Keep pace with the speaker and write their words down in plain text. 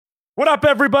What up,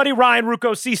 everybody? Ryan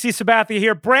Ruocco, CC Sabathia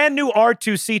here. Brand new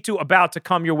R2C2 about to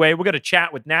come your way. We're going to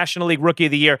chat with National League Rookie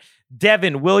of the Year,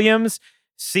 Devin Williams.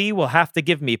 C will have to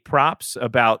give me props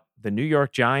about the New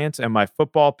York Giants and my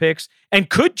football picks. And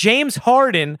could James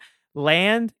Harden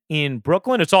land in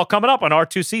Brooklyn? It's all coming up on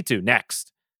R2C2 next.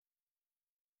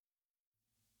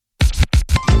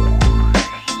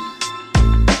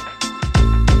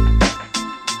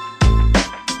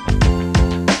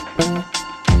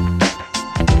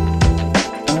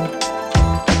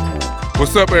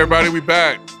 What's up, everybody? We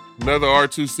back. Another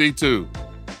R2C2.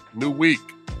 New week.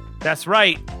 That's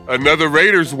right. Another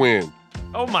Raiders win.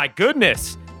 Oh, my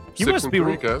goodness. You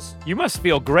must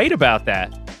feel great about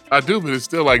that. I do, but it's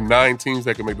still like 9 teams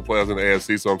that can make the playoffs in the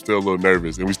AFC, so I'm still a little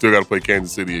nervous. And we still got to play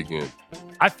Kansas City again.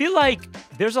 I feel like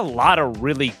there's a lot of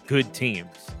really good teams.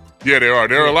 Yeah, there are.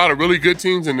 There are a lot of really good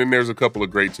teams, and then there's a couple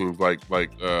of great teams like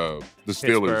the Steelers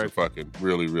Pittsburgh. are fucking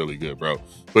really, really good, bro.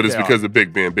 But it's because of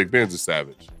Big Ben. Big Ben's a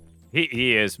savage.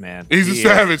 He is, man. He's a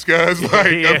savage, guys. Like,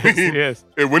 he is.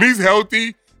 And when he's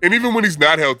healthy, and even when he's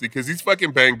not healthy, because he's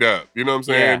fucking banged up. You know what I'm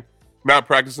saying? Yeah. Not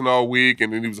practicing all week,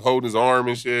 and then he was holding his arm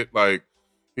and shit. Like,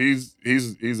 he's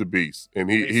a beast, and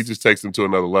he just takes him to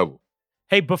another level.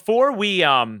 Hey, before we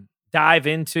dive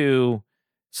into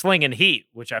slinging heat,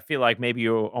 which I feel like maybe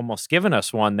you're almost giving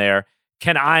us one there,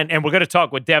 and we're going to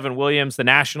talk with Devin Williams, the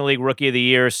National League Rookie of the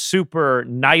Year, super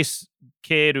nice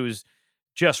kid who's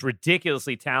just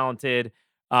ridiculously talented.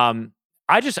 I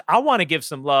want to give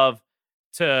some love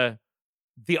to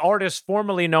the artist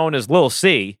formerly known as Lil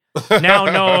C, now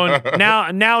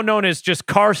known as just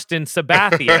Karsten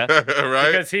Sabathia,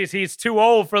 right? Because he's too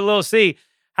old for Lil C.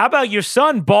 How about your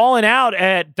son balling out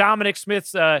at Dominic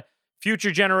Smith's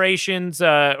Future Generations,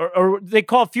 or they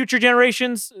call it Future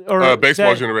Generations, or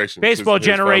Baseball Generations. Baseball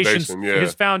Generations.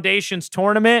 His Foundation's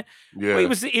tournament. Yeah, he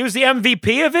was the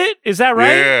MVP of it. Is that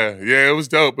right? Yeah, it was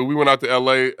dope. But we went out to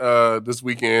LA this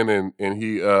weekend, and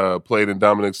he played in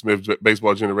Dominic Smith's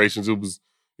Baseball Generations. It was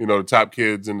the top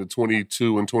kids in the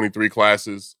 22 and 23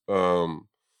 classes, and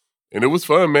it was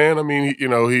fun, man. I mean,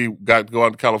 he got to go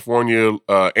out to California.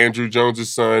 Andrew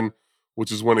Jones's son, which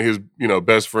is one of his,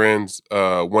 best friends,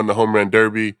 won the home run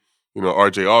derby.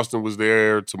 R.J. Austin was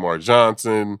there, Tamar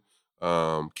Johnson,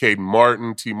 Caden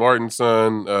Martin, T. Martin's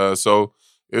son. So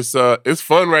it's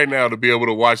fun right now to be able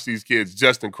to watch these kids.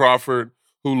 Justin Crawford,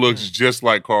 who looks just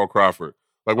like Carl Crawford.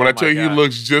 Like when I tell you he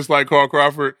looks just like Carl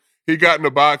Crawford, he got in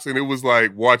the box and it was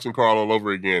like watching Carl all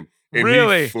over again. And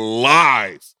really? He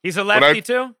flies. He's a lefty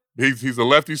too? He's a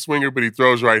lefty swinger, but he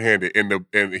throws right-handed.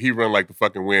 And he run like the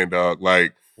fucking wind, dog.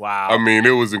 Like, wow. I mean,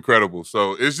 it was incredible.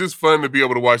 So it's just fun to be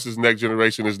able to watch this next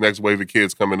generation, this next wave of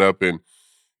kids coming up. And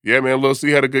yeah, man, Lil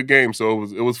C had a good game. So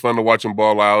it was fun to watch him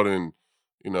ball out. And,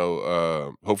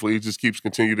 hopefully he just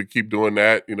continue to keep doing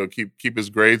that, keep his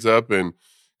grades up and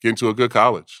get into a good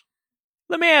college.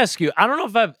 Let me ask you, I don't know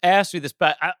if I've asked you this,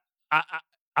 but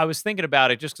I was thinking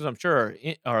about it just because I'm sure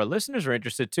our listeners are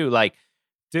interested too. Like,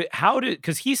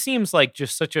 because he seems like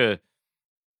just such a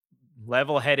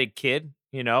level-headed kid.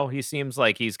 He seems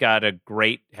like he's got a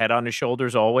great head on his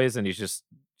shoulders always, and he's just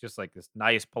like this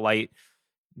nice, polite,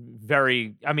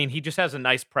 he just has a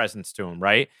nice presence to him,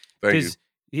 right? Thank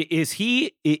you.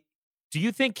 Do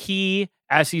you think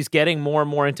as he's getting more and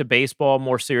more into baseball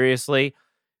more seriously,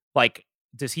 like,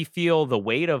 does he feel the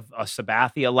weight of a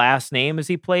Sabathia last name as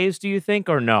he plays, do you think,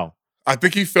 or no? I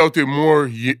think he felt it more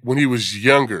when he was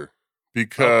younger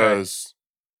because,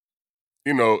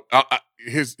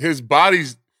 his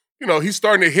body's, he's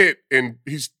starting to hit and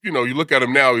he's, you look at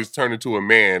him now, he's turned into a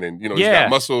man and, he's got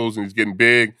muscles and he's getting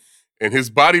big and his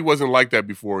body wasn't like that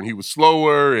before and he was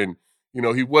slower and,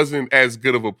 he wasn't as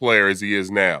good of a player as he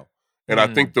is now. And I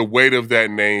think the weight of that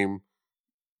name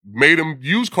made him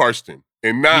use Karsten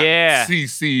and not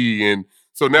CC. And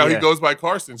so now he goes by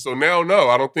Karsten. So now, no,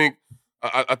 I don't think,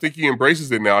 I think he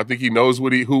embraces it now. I think he knows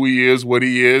who he is, what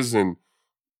he is, and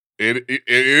it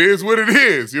is what it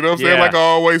is. You know what I'm saying? Like I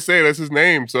always say, that's his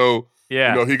name. So,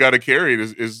 he got to carry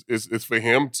it. It's for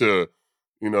him to,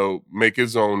 make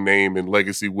his own name and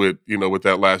legacy with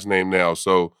that last name now.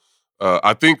 So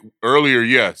I think earlier,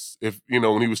 yes, if,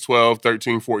 when he was 12,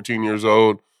 13, 14 years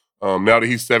old, now that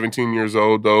he's 17 years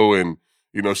old though, and,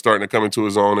 starting to come into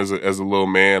his own as a little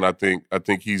man, I think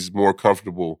he's more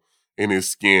comfortable in his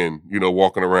skin,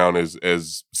 walking around as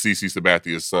CC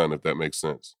Sabathia's son, if that makes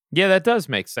sense. Yeah, that does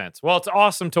make sense. Well, it's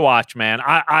awesome to watch, man.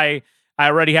 I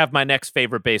already have my next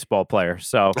favorite baseball player.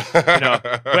 So,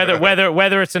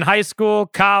 whether it's in high school,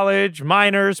 college,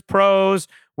 minors, pros,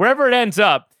 wherever it ends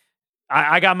up,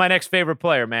 I got my next favorite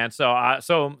player, man. So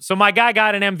so my guy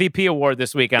got an MVP award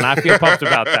this weekend. I feel pumped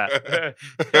about that.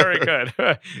 Very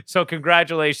good. So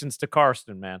congratulations to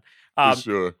Karsten, man. For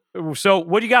sure. So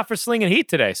what do you got for slinging heat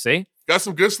today? See, got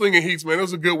some good slinging heats, man. It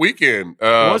was a good weekend.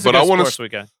 But I want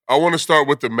to start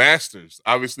with the Masters.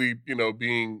 Obviously,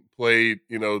 being played,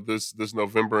 this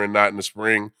November and not in the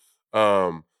spring.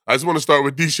 I just want to start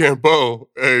with DeChambeau.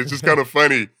 It's just kind of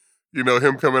funny.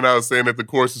 Him coming out saying that the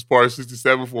course is par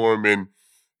 67 for him, and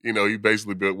he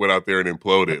basically went out there and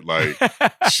imploded. Like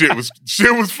shit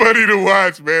was funny to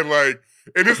watch, man. Like,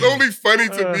 and it's only funny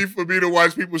to me for me to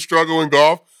watch people struggle in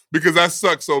golf because I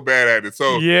suck so bad at it.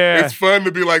 So it's fun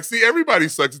to be like, see, everybody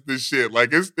sucks at this shit.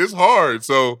 Like it's hard.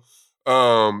 So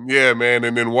yeah, man.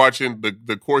 And then watching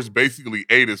the course basically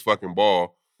ate his fucking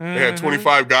ball. They had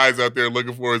 25 guys out there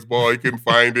looking for his ball. He couldn't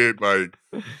find it. Like,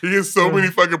 he has so many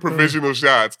fucking provisional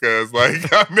shots, cuz.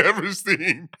 Like, I've never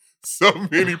seen so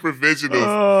many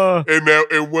provisionals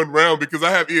in one round because I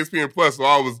have ESPN Plus, so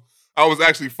I was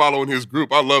actually following his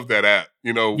group. I love that app.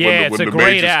 It's a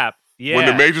great app. Yeah. When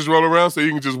the majors roll around, so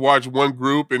you can just watch one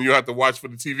group and you have to watch for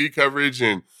the TV coverage.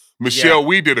 And Michelle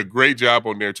Wee did a great job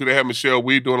on there, too. They had Michelle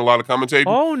Wee doing a lot of commentating.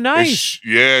 Oh, nice.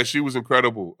 She was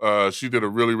incredible. She did a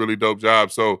really, really dope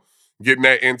job. So getting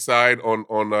that inside on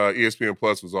ESPN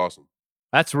Plus was awesome.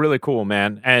 That's really cool,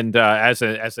 man. And as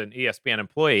an ESPN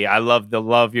employee, I love the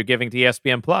love you're giving to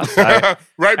ESPN Plus. Right,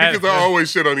 because I always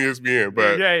shit on ESPN,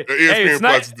 but ESPN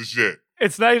Plus is the shit.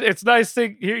 It's nice. It's nice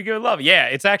to hear you give love. Yeah,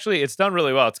 it's done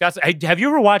really well. It's got. Have you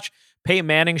ever watched Peyton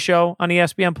Manning's show on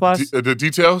ESPN Plus? The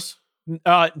details?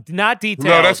 Not details.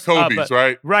 No, that's Kobe's,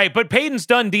 right? Right, but Peyton's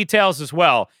done details as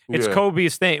well. It's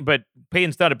Kobe's thing, but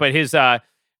Peyton's done it. But his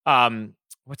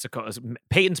what's it called?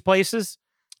 Peyton's Places.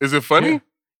 Is it funny? Yeah.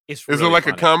 It's really Is it like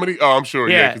funny. a comedy? Oh, I'm sure.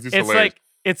 Yeah, because he's hilarious.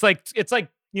 It's like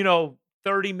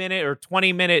 30-minute or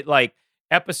 20-minute like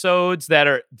episodes that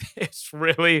are. It's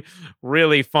really,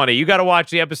 really funny. You got to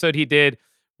watch the episode he did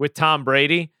with Tom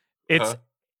Brady. It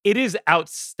is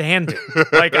outstanding.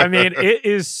 Like, I mean, it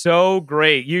is so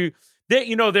great.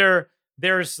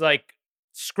 There's like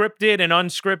scripted and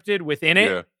unscripted within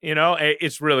it. Yeah.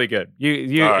 It's really good.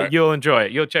 You'll enjoy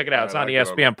it. You'll check it out. It's on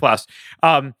ESPN Plus.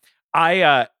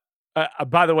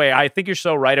 By the way, I think you're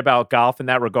so right about golf in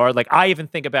that regard. Like, I even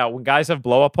think about when guys have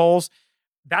blow up holes.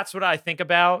 That's what I think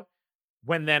about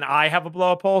when then I have a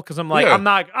blow up hole because I'm like, I'm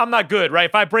not good, right?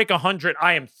 If I break 100,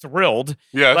 I am thrilled.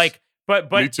 Yes. Like.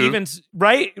 But even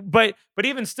right, but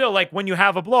even still, like when you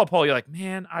have a blow up hole, you're like,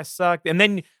 man, I suck. And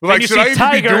then like, you should see I even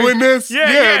Tiger be doing this?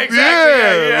 Yeah,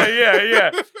 exactly.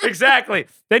 Yeah, exactly.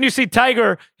 Then you see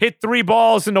Tiger hit 3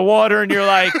 balls in the water, and you're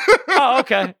like, oh,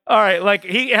 okay, all right. Like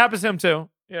it happens to him too.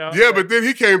 Yeah, but then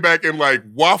he came back and like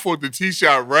waffled the tee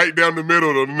shot right down the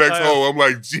middle of the next hole. I'm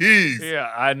like, geez. Yeah,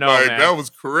 I know. Like man. that was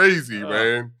crazy,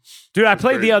 man. Dude, I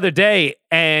played the other day,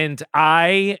 and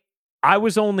I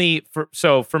was only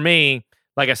for me,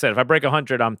 like I said, if I break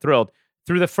 100, I'm thrilled.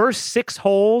 Through the first 6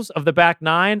 holes of the back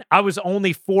 9, I was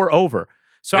only 4 over.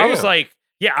 So I was like,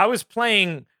 I was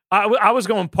playing. I was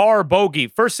going par bogey.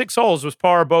 First 6 holes was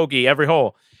par bogey every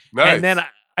hole. Nice.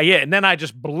 And then I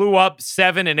just blew up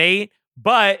 7 and 8.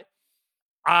 But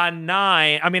on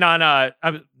 9,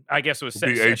 I guess it was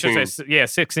 6. I should say,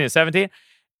 16 and 17.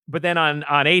 But then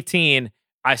on 18,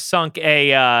 I sunk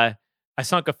a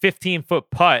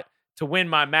 15-foot putt to win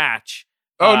my match.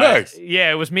 Oh, nice.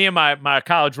 Yeah, it was me and my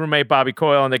college roommate, Bobby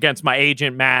Coyle, and against my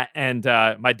agent, Matt, and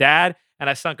my dad. And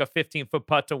I sunk a 15-foot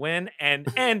putt to win.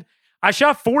 And I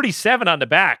shot 47 on the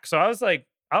back. So I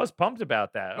was pumped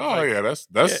about that.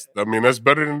 That's I mean, that's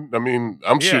better than,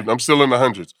 I'm shooting. I'm still in the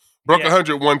hundreds. Broke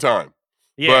 100 one time.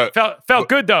 Yeah, felt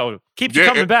good, though. Keeps you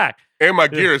coming back. And my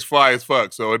gear is fly as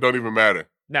fuck, so it don't even matter.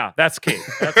 No, that's key.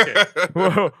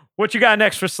 What you got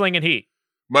next for slinging heat?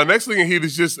 My next thing in heat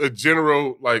is just a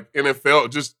general, like,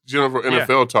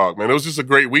 NFL talk, man. It was just a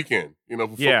great weekend, for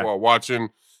football. Watching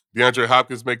DeAndre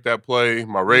Hopkins make that play,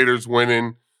 my Raiders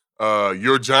winning,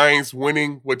 your Giants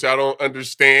winning, which I don't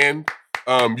understand,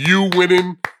 you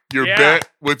winning your bet,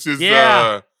 which is,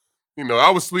 I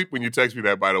was asleep when you texted me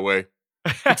that, by the way.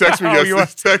 You texted me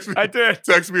yesterday. I did.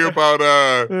 Text me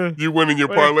about you winning your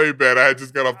parlay bet. I had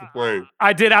just got off the plane.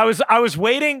 I did. I was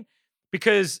waiting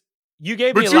because you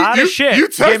gave me a lot of shit. You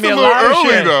texted a little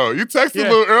early, though. You texted a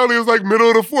little early. It was like middle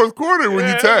of the fourth quarter when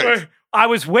you text. I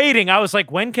was waiting. I was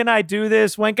like, when can I do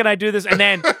this? When can I do this? And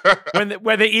then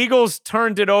when the Eagles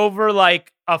turned it over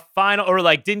like a final or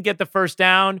like didn't get the first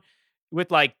down with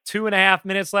like 2.5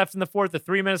 minutes left in the fourth or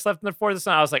 3 minutes left in the fourth,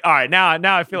 I was like, all right, now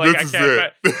I feel like I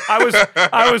can't.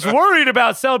 I was worried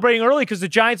about celebrating early because the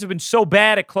Giants have been so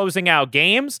bad at closing out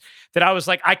games that I was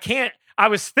like, I can't. I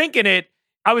was thinking it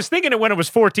I was thinking it when it was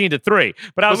 14-3,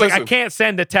 but I was like, listen, I can't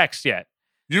send a text yet.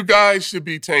 You guys should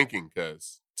be tanking,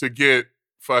 to get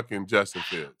fucking Justin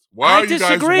Fields. Why are you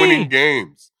guys winning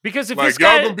games? Because if like, this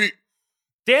guy, gonna be,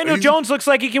 Daniel Jones looks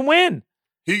like he can win.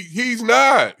 He's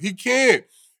not. He can't.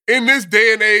 In this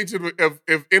day and age of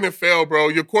NFL, bro,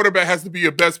 your quarterback has to be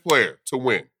your best player to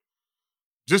win.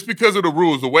 Just because of the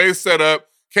rules, the way it's set up,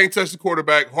 can't touch the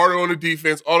quarterback, harder on the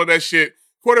defense, all of that shit.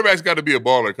 Quarterback's got to be a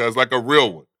baller, like a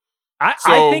real one.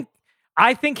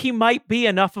 I think he might be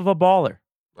enough of a baller.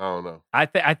 I don't know. I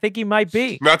think he might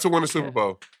be. Not to win a Super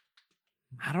Bowl.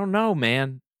 I don't know,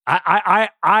 man.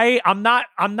 I'm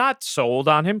not sold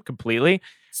on him completely.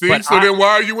 See, then why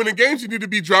are you winning games? You need to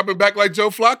be dropping back like Joe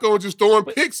Flacco and just throwing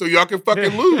picks so y'all can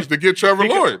fucking lose to get Trevor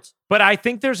Lawrence. But I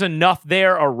think there's enough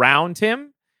there around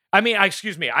him. I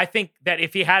think that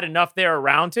if he had enough there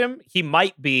around him, he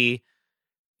might be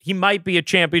a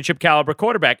championship caliber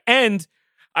quarterback. And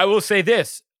I will say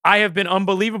this. I have been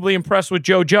unbelievably impressed with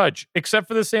Joe Judge, except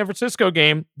for the San Francisco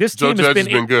game. This team has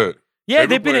been good. Yeah,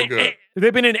 they've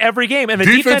been in every game, and the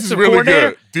defense is really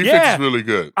good. Defense is really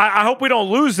good. I hope we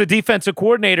don't lose the defensive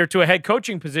coordinator to a head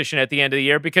coaching position at the end of the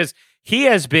year because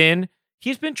he's been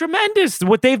tremendous.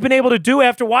 What they've been able to do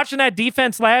after watching that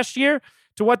defense last year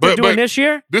to what they're doing this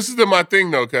year. This is my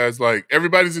thing though, guys. Like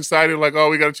everybody's excited, like, oh,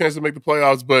 we got a chance to make the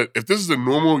playoffs. But if this is a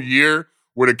normal year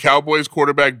where the Cowboys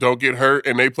quarterback don't get hurt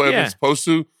and they play like they're supposed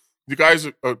to, you guys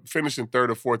are finishing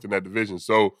third or fourth in that division.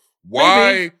 So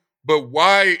why? Maybe. But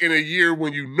why in a year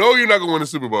when you know you're not going to win the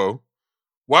Super Bowl,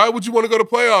 why would you want to go to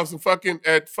playoffs and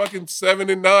at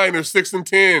 7-9 or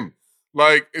 6-10?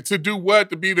 Like, to do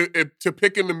what? To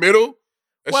pick in the middle?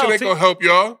 That shit ain't going to help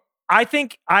y'all. I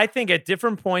think at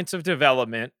different points of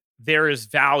development, there is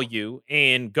value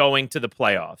in going to the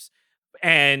playoffs.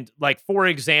 And, like, for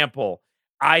example,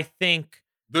 I think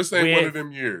this ain't one of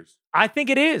them years. I think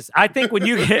it is. I think when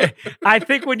you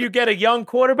get a young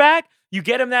quarterback, you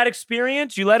get him that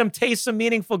experience, you let him taste some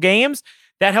meaningful games,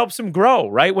 that helps him grow,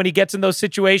 right? When he gets in those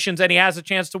situations and he has a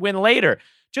chance to win later.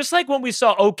 Just like when we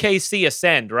saw OKC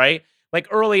ascend, right? Like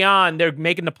early on, they're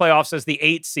making the playoffs as the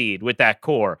 8th seed with that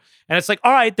core. And it's like,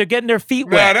 all right, they're getting their feet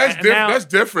wet. That's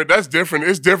different. That's different.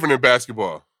 It's different in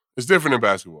basketball.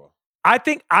 I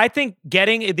think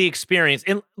getting the experience.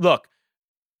 And look,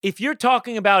 if you're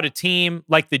talking about a team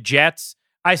like the Jets,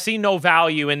 I see no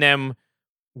value in them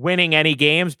winning any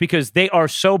games because they are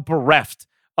so bereft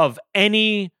of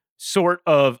any sort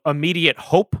of immediate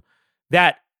hope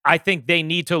that I think they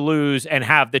need to lose and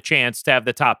have the chance to have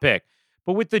the top pick.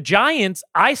 But with the Giants,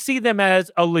 I see them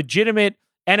as a legitimate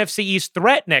NFC East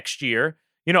threat next year.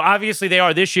 You know, obviously they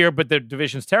are this year, but the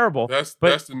division's terrible. That's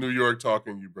the New York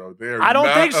talking you, bro. I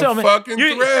don't think so, man. Fucking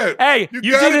threat. Hey,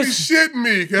 you gotta be shitting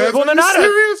me, guys. Well, are you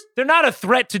serious? They're not a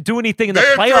threat to do anything in the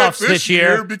playoffs this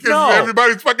year because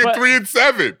everybody's fucking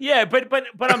 3-7. Yeah, but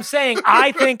I'm saying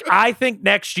I think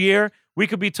next year we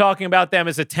could be talking about them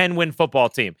as a 10-win football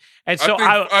team. And so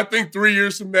I think 3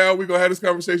 years from now we're gonna have this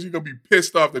conversation. You're gonna be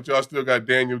pissed off that y'all still got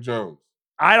Daniel Jones.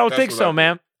 I don't think so,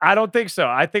 man. I don't think so.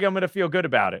 I think I'm gonna feel good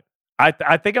about it.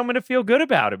 I think I'm going to feel good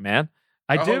about it, man.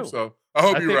 I do. Hope so. I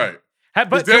hope you're right.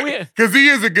 Because he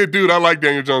is a good dude. I like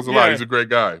Daniel Jones a lot. He's a great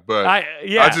guy. But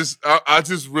I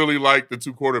just really like the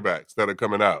two quarterbacks that are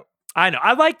coming out. I know.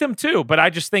 I like them too, but I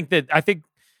just think that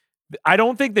I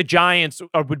don't think the Giants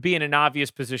would be in an obvious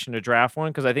position to draft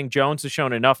one because I think Jones has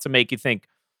shown enough to make you think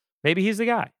maybe he's the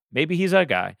guy. Maybe he's a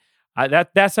guy.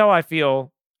 That's how I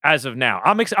feel as of now.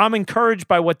 I'm encouraged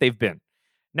by what they've been.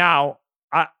 Now,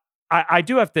 I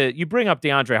do have to. You bring up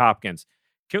DeAndre Hopkins.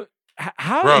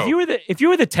 If you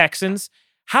were the Texans,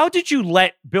 how did you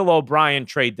let Bill O'Brien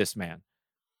trade this man?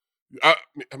 I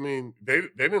mean, they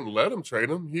didn't let him trade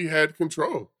him. He had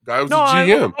control. Guy was a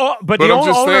GM. But the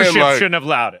ownership shouldn't have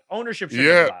allowed it. Ownership shouldn't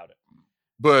have allowed it.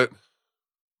 But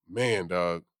man,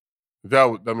 dog,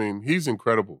 he's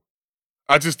incredible.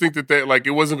 I just think that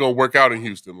it wasn't going to work out in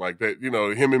Houston like that. You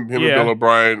know, him and Bill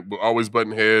O'Brien were always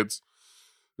butting heads.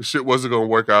 The shit wasn't going to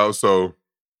work out, so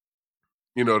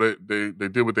you know they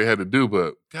did what they had to do.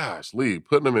 But gosh, Lee,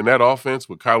 putting them in that offense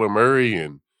with Kyler Murray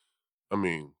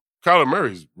Kyler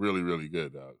Murray's really, really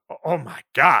good, dog. Oh my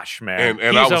gosh, man!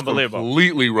 And he's I was unbelievable.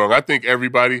 Completely wrong. I think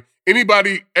everybody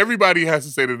has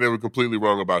to say that they were completely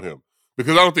wrong about him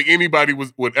because I don't think anybody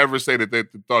would ever say that they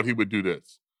thought he would do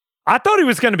this. I thought he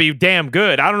was going to be damn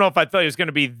good. I don't know if I thought he was going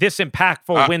to be this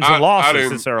impactful wins and losses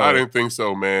this early. I didn't think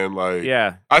so, man.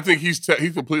 I think he's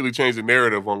completely changed the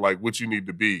narrative on what you need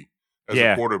to be as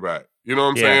a quarterback. You know what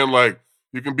I'm saying? Like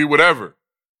you can be whatever,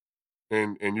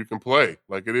 and you can play.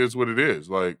 Like it is what it is.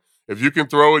 Like if you can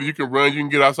throw it, you can run, you can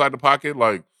get outside the pocket.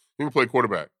 Like you can play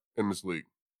quarterback in this league.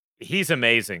 He's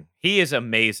amazing. He is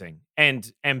amazing.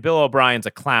 And Bill O'Brien's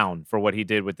a clown for what he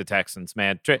did with the Texans,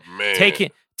 man.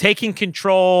 Taking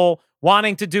control,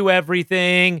 wanting to do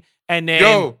everything, and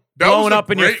then blowing up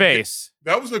in your face.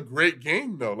 That was a great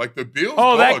game, though. Like the Bills.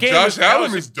 Oh, that game. Josh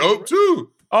Allen is dope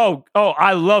too. Oh,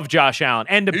 I love Josh Allen,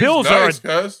 and the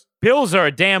Bills are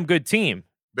a damn good team.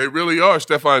 They really are.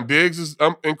 Stephon Diggs is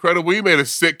incredible. He made a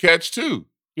sick catch too.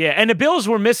 Yeah, and the Bills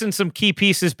were missing some key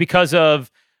pieces because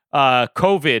of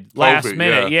COVID last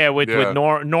minute. With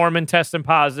Norman testing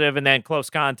positive and then close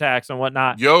contacts and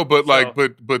whatnot.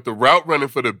 But the route running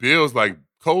for the Bills, like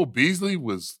Cole Beasley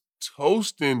was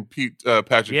toasting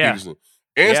Patrick Peterson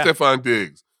and Stephon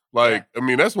Diggs. Like, I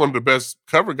mean, that's one of the best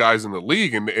cover guys in the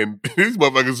league, and these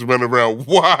motherfuckers running around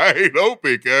wide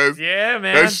open, cuz. Yeah,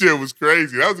 man. That shit was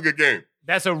crazy. That was a good game.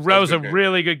 That was a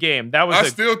really good game. I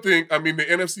still think, I mean, the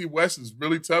NFC West is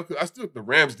really tough. I still think the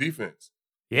Rams defense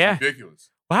is ridiculous.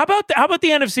 Well, how about the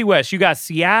NFC West? You got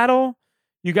Seattle,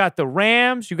 you got the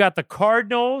Rams, you got the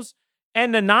Cardinals,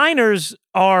 and the Niners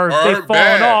they've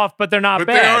fallen off, but they're not bad.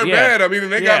 But they aren't bad. I mean,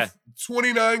 they got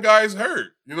 29 guys hurt.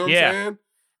 You know what I'm saying?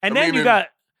 And then you got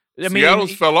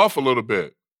Seattle's fell off a little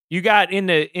bit. You got in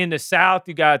the South,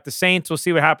 you got the Saints. We'll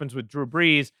see what happens with Drew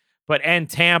Brees. But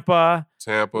Tampa.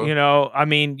 You know, I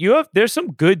mean, there's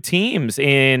some good teams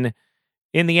in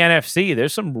the NFC.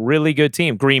 There's some really good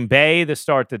teams. Green Bay, the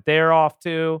start that they're off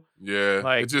to.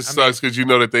 Yeah. It just sucks because you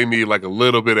know that they need like a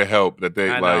little bit of help that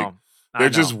they're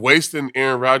just wasting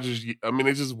Aaron Rodgers. I mean,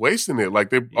 they're just wasting it. Like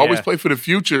they always play for the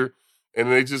future. And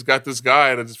they just got this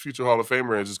guy that's future Hall of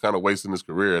Famer and just kind of wasting his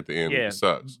career at the end. It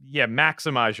sucks. Yeah,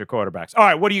 maximize your quarterbacks. All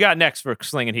right, what do you got next for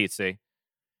Slinging Heat, C?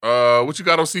 What you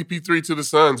got on CP3 to the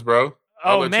Suns, bro?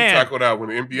 I'll let you tackle that one,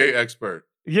 the NBA expert.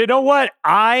 You know what?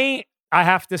 I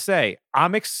have to say,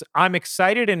 I'm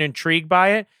excited and intrigued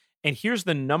by it. And here's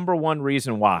the number one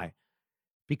reason why.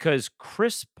 Because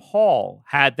Chris Paul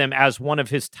had them as one of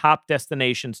his top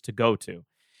destinations to go to.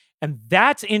 And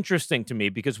that's interesting to me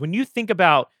because when you think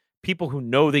about people who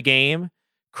know the game,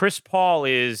 Chris Paul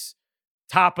is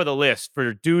top of the list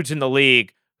for dudes in the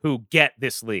league who get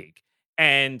this league.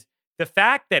 And the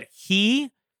fact that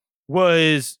he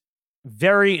was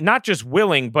very, not just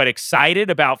willing, but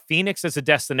excited about Phoenix as a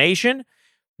destination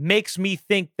makes me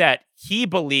think that he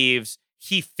believes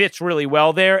he fits really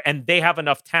well there and they have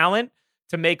enough talent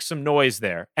to make some noise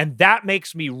there. And that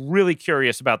makes me really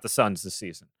curious about the Suns this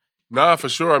season. Nah, for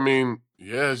sure. I mean,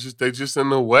 yeah, they just in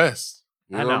the West.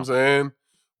 You know what I'm saying?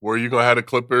 Where you're going to have the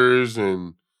Clippers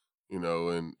and, you know,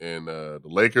 and the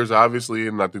Lakers, obviously.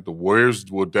 And I think the Warriors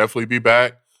will definitely be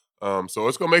back. So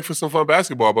it's going to make for some fun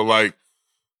basketball. But, like,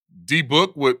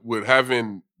 D-Book with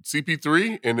having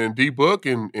CP3 and then D-Book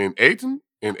and Ayton,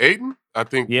 I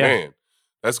think, man,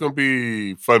 that's going to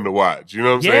be fun to watch. You know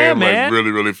what I'm saying? Man. Like,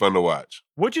 really, really fun to watch.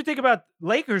 What'd you think about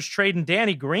Lakers trading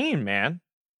Danny Green, man?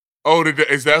 Oh,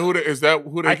 is that who they gave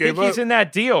up? I think he's in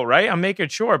that deal, right? I'm making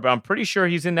sure, but I'm pretty sure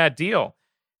he's in that deal.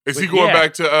 Is he going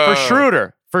back to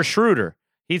for Schroeder?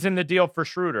 He's in the deal for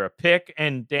Schroeder, a pick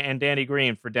and Danny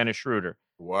Green for Dennis Schroeder.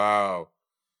 Wow.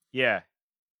 Yeah.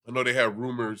 I know they had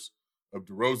rumors of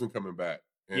DeRozan coming back.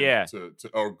 Or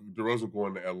DeRozan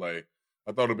going to LA.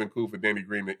 I thought it'd been cool for Danny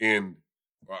Green to end.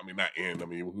 Well, I mean, not end. I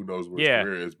mean, who knows where his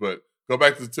career is, but go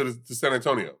back to San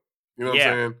Antonio. You know what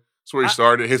I'm saying? That's where he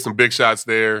started. Hit some big shots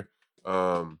there.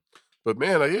 But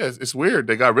man, it's weird.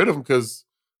 They got rid of him because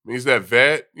he's that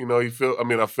vet. You know, I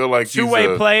feel like he's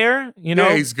two-way player. You know,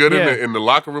 he's good in the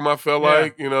locker room. I feel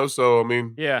like, you know. So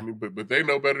but they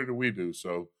know better than we do.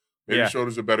 So maybe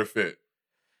Schroeder's a better fit.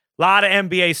 A lot of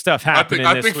NBA stuff happening.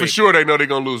 I think for sure they know they're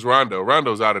gonna lose Rondo.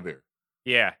 Rondo's out of there.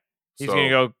 Yeah, he's gonna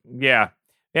go. Yeah,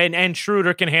 and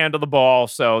Schroeder can handle the ball,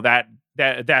 so that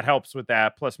helps with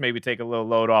that. Plus, maybe take a little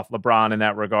load off LeBron in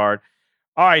that regard.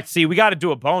 All right, see, we got to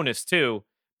do a bonus, too.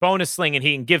 Bonus Slinging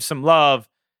Heat and give some love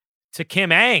to Kim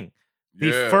Ang,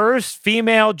 the first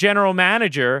female general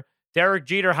manager. Derek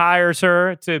Jeter hires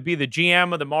her to be the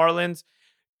GM of the Marlins.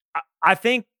 I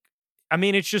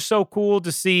mean, it's just so cool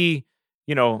to see,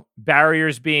 you know,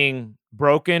 barriers being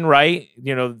broken, right?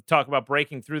 You know, talk about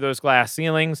breaking through those glass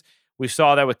ceilings. We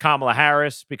saw that with Kamala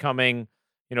Harris becoming,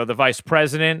 you know, the vice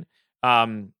president.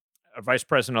 Vice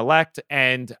President-elect,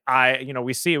 and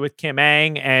we see it with Kim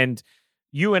Ang, and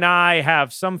you and I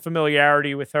have some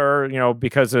familiarity with her, you know,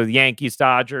 because of the Yankees,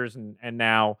 Dodgers, and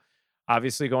now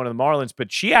obviously going to the Marlins. But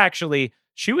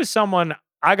she was someone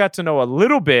I got to know a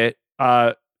little bit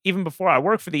even before I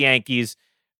worked for the Yankees,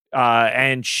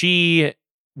 and she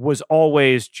was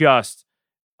always just,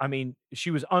 I mean,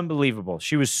 she was unbelievable.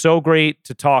 She was so great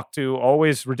to talk to,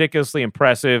 always ridiculously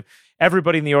impressive.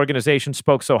 Everybody in the organization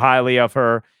spoke so highly of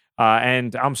her.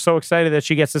 And I'm so excited that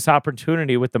she gets this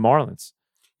opportunity with the Marlins.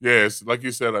 Yeah, it's like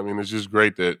you said, I mean, it's just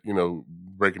great that,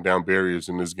 breaking down barriers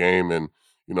in this game and,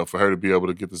 for her to be able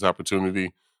to get this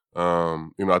opportunity, I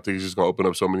think it's just going to open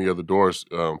up so many other doors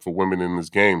for women in this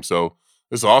game. So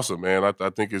it's awesome, man. I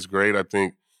think it's great. I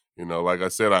think, like I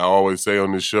said, I always say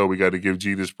on this show, we got to give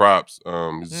G his props.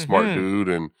 He's a smart dude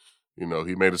and,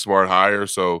 he made a smart hire.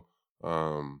 So,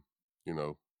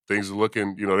 things are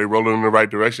looking, they rolling in the right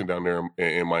direction down there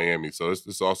in Miami. So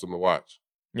it's awesome to watch.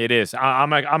 It is.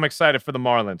 I'm excited for the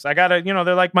Marlins. I gotta,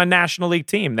 they're like my National League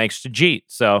team thanks to Jeet.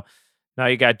 So now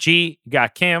you got Jeet, you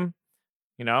got Kim.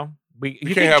 You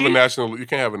can't have a national league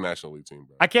team,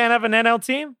 bro. I can't have an NL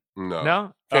team.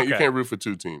 No. Okay. You can't root for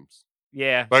two teams.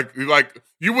 Yeah. Like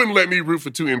you wouldn't let me root for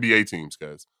two NBA teams,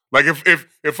 guys. Like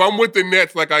if I'm with the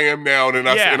Nets like I am now, and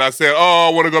I said, oh,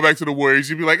 I want to go back to the Warriors,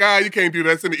 you'd be like, you can't do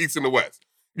that. It's in the East and the West.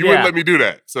 You wouldn't let me do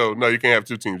that. So, no, you can't have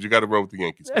two teams. You got to roll with the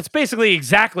Yankees. It's basically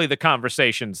exactly the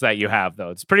conversations that you have, though.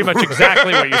 It's pretty much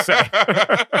exactly what you say.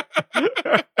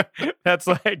 That's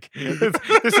like,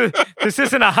 this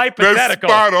isn't a hypothetical.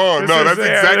 That's spot on. That's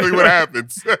exactly what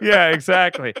happens. Yeah,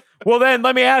 exactly. Well, then,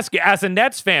 let me ask you, as a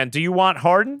Nets fan, do you want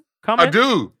Harden coming? I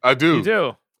do. You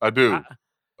do? I do.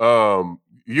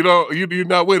 You're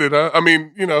not with it, huh? I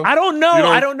mean, I don't know.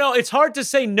 I don't know. It's hard to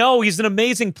say no. He's an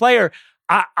amazing player.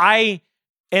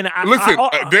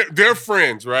 They're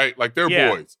friends, right? Like they're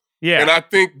boys. Yeah. And I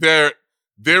think they're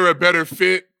a better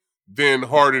fit than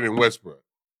Harden and Westbrook.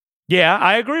 Yeah,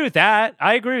 I agree with that.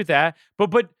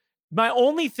 But my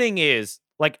only thing is,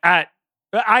 I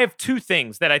have two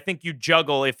things that I think you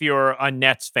juggle if you're a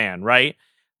Nets fan, right?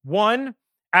 One,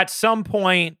 at some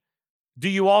point, do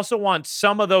you also want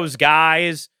some of those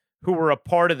guys who were a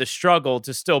part of the struggle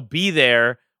to still be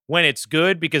there when it's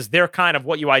good, because they're kind of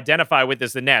what you identify with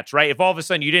as the Nets, right? If all of a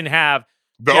sudden you didn't have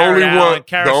the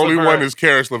only one is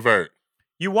Karis LeVert.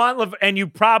 You want and you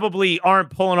probably aren't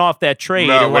pulling off that trade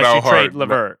unless you trade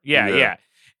LeVert. Yeah.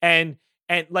 And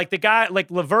like the guy like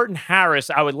LeVert and Harris,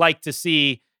 I would like to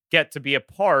see get to be a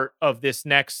part of this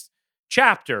next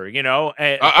chapter.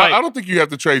 I don't think you have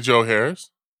to trade Joe Harris.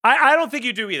 I don't think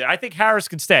you do either. I think Harris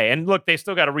can stay. And look, they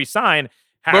still got to re-sign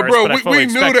Harris, but bro, we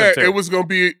knew that it was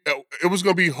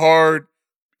gonna be hard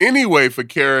anyway for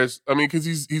Karis. I mean, because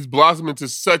he's blossomed into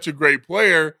such a great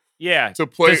player. Yeah, to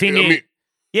play.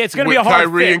 It's gonna be a hard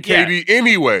Kyrie fit. And KD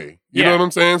anyway. You know what I'm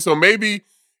saying? So maybe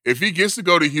if he gets to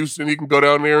go to Houston, he can go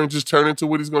down there and just turn into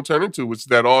what he's gonna turn into, which is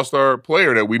that all-star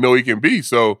player that we know he can be.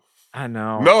 So I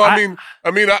know. No, I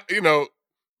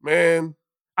man.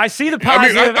 I see the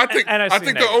positive. I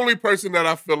think the only person that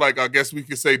I feel like I guess we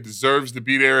could say deserves to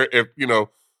be there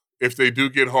if they do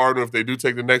get hard or if they do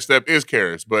take the next step is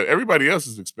Karis. But everybody else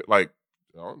is like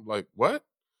what?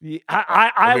 Yeah,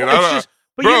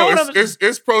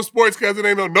 it's pro sports because it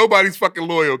ain't nobody's fucking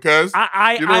loyal. Cause you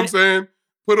know what I'm saying?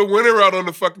 Put a winner out on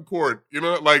the fucking court.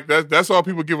 That's all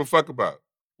people give a fuck about.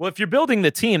 Well, if you're building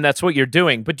the team, that's what you're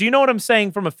doing. But do you know what I'm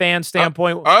saying from a fan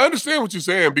standpoint? I understand what you're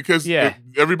saying because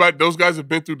those guys have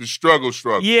been through the struggle.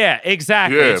 Yeah,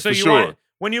 exactly. Yeah, so for sure.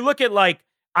 When you look at I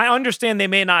understand they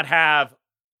may not have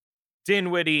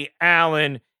Dinwiddie,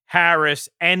 Allen, Harris,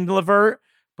 and LeVert,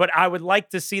 but I would like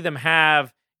to see them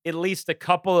have at least a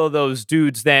couple of those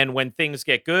dudes then when things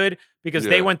get good because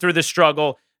they went through the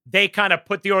struggle. They kind of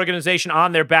put the organization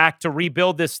on their back to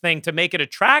rebuild this thing to make it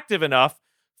attractive enough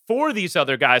for these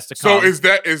other guys to come. So is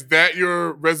that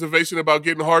your reservation about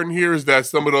getting Harden here? Is that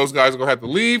some of those guys are gonna have to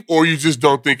leave, or you just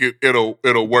don't think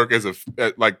it'll work as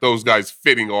like those guys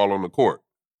fitting all on the court?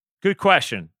 Good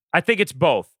question. I think it's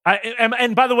both.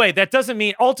 And by the way, that doesn't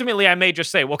mean ultimately I may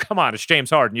just say, well, come on, it's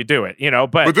James Harden, you do it,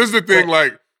 But this is the thing,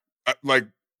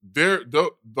 they're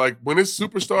when it's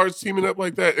superstars teaming up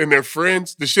like that and they're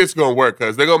friends, the shit's gonna work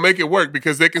because they're gonna make it work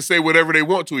because they can say whatever they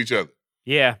want to each other.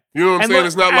 Yeah. You know what I'm saying?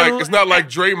 It's not like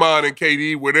Draymond and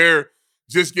KD where they're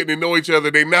just getting to know each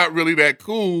other. They're not really that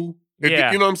cool. You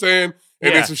know what I'm saying?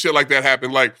 And then some shit like that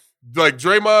happened. Like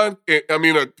Draymond,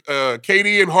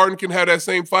 KD and Harden can have that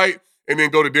same fight and then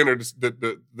go to dinner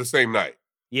the same night.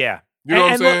 Yeah. You know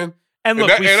what I'm saying?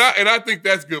 I think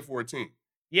that's good for a team.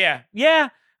 Yeah. Yeah.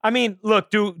 I mean, look,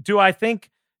 do I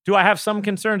have some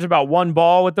concerns about one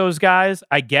ball with those guys?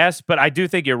 I guess, but I do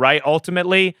think you're right.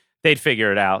 Ultimately, they'd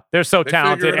figure it out. They're so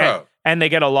talented and they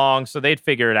get along, so they'd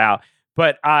figure it out.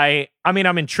 But I'm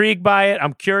intrigued by it.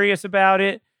 I'm curious about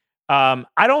it.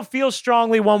 I don't feel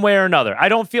strongly one way or another. I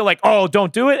don't feel like, oh,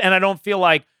 don't do it. And I don't feel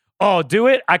like, oh, do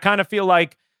it. I kind of feel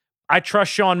like I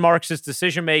trust Sean Marks'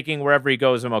 decision-making wherever he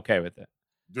goes. I'm okay with it.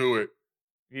 Do it.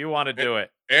 You want to do it.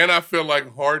 And I feel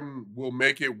like Harden will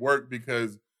make it work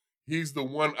because he's the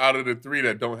one out of the three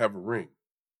that don't have a ring.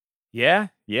 Yeah.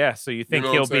 So you think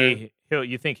You he'll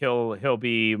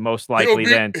be most likely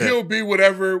he'll be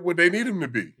whatever they need him to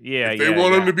be. Yeah. If they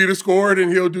want him to be the scorer, then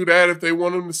he'll do that. If they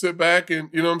want him to sit back and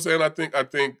you know what I'm saying, I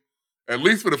think at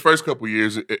least for the first couple of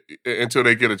years until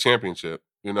they get a championship,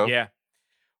 you know? Yeah.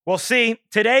 Well, see,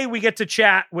 today we get to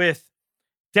chat with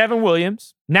Devin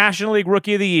Williams, National League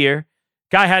Rookie of the Year.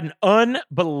 Guy had an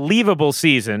unbelievable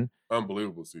season.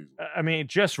 Unbelievable season. I mean,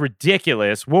 just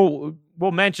ridiculous. We'll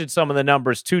mention some of the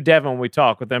numbers to Devin when we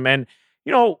talk with him. And,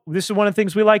 you know, this is one of the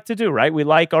things we like to do, right? We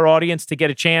like our audience to get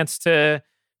a chance to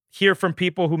hear from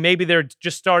people who maybe they're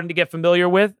just starting to get familiar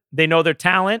with. They know their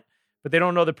talent, but they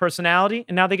don't know their personality.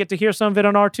 And now they get to hear some of it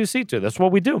on R2C2. That's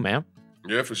what we do, man.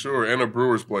 Yeah, for sure. And a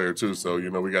Brewers player, too. So, you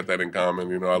know, we got that in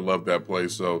common. You know, I love that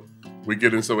place. So we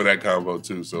get in some of that convo,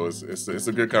 too. So it's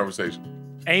a good conversation.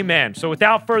 Amen. So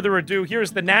without further ado,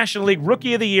 here's the National League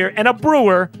Rookie of the Year and a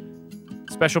Brewer.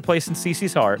 Special place in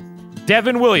CeCe's heart.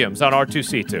 Devin Williams on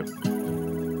R2C2.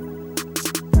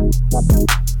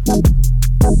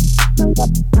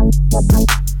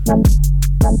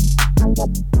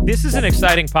 This is an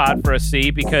exciting pod for us,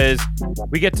 C, because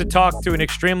we get to talk to an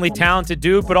extremely talented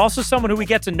dude, but also someone who we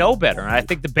get to know better. And I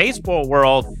think the baseball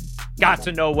world got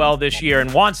to know well this year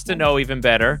and wants to know even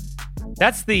better.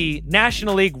 That's the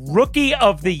National League Rookie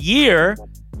of the Year,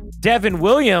 Devin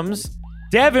Williams.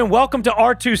 Devin, welcome to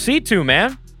R2C2,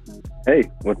 man. Hey,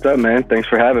 what's up, man? Thanks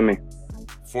for having me.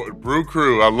 For Brew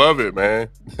Crew, I love it, man.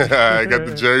 I got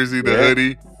the jersey, the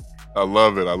hoodie. I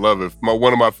love it.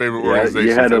 One of my favorite organizations.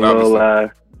 You had a little, I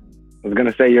was going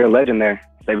to say you're a legend there.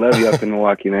 They love you up in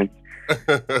Milwaukee, man.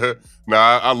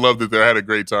 I loved it there. I had a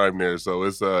great time there. So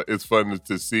it's fun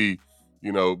to see,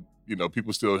 you know,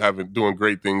 people still doing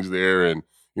great things there. And,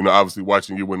 you know, obviously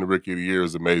watching you win the Rookie of the Year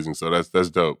is amazing. So that's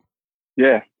dope.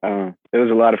 Yeah, it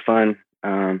was a lot of fun.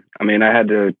 I mean, I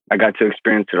got to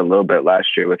experience it a little bit last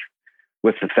year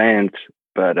with the fans,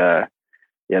 but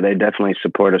they definitely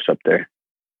support us up there.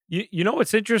 You know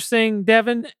what's interesting,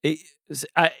 Devin?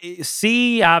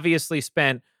 C obviously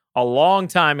spent a long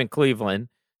time in Cleveland,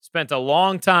 spent a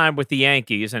long time with the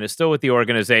Yankees, and is still with the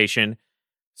organization.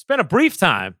 Spent a brief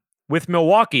time with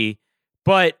Milwaukee,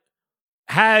 but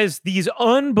has these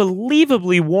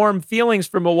unbelievably warm feelings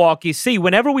for Milwaukee. C,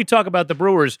 whenever we talk about the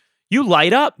Brewers, you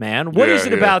light up, man. What is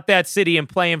it about that city and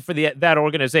playing for that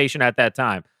organization at that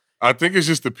time? I think it's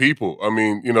just the people. I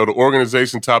mean, you know, the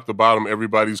organization top to bottom,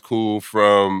 everybody's cool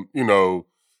from, you know,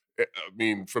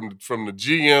 from the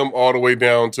GM all the way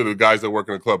down to the guys that work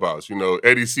in the clubhouse. You know,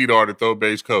 Eddie Cedar, the third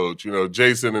base coach, you know,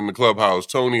 Jason in the clubhouse,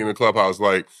 Tony in the clubhouse.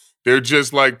 Like, they're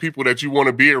just like people that you want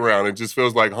to be around. It just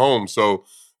feels like home. So,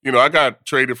 you know, I got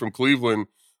traded from Cleveland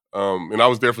and I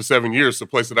was there for 7 years. It's a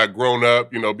place that I'd grown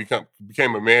up, you know,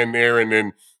 became a man there. And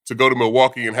then to go to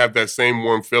Milwaukee and have that same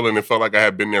warm feeling, it felt like I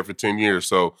had been there for 10 years.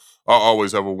 So I'll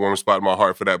always have a warm spot in my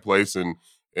heart for that place. And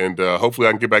hopefully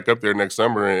I can get back up there next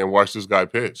summer and watch this guy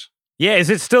pitch. Yeah. Is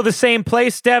it still the same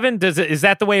place, Devin? Is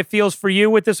that the way it feels for you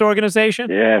with this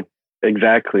organization? Yeah,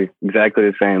 exactly. Exactly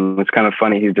the same. It's kind of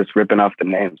funny. He's just ripping off the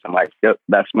names. I'm like, yep,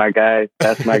 that's my guy.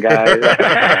 That's my guy.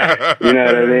 You know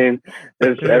what I mean?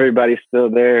 Everybody's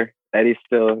still there. Eddie's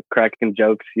still cracking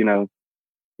jokes. You know,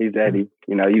 he's Eddie.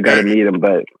 You know, you got to meet him,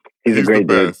 but he's a great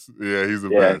dude. Yeah, he's the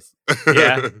best.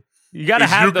 Yeah. You got to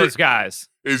have those guys.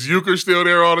 Is Euchre still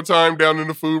there all the time down in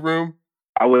the food room?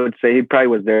 I would say he probably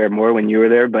was there more when you were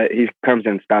there, but he comes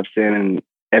and stops in, and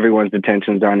everyone's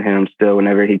attention's on him still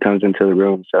whenever he comes into the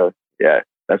room. So, yeah,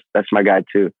 that's my guy,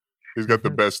 too. He's got the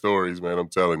best stories, man, I'm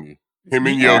telling you. Him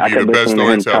and Yogi, the best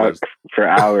storytellers. For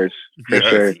hours, for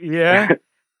sure. Yeah.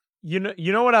 You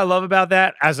know what I love about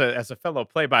that as a fellow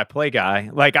play-by-play guy?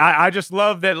 Like, I just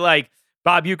love that, like,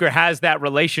 Bob Uecker has that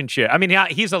relationship. I mean,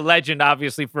 he's a legend,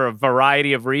 obviously, for a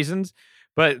variety of reasons,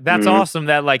 but that's awesome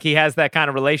that, like, he has that kind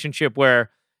of relationship where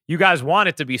you guys want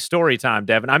it to be story time,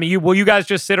 Devin. I mean, will you guys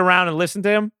just sit around and listen to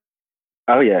him?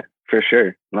 Oh, yeah, for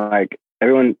sure. Like,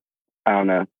 everyone, I don't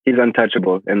know, he's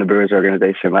untouchable in the Brewers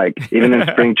organization. Like, even in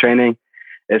spring training,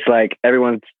 it's like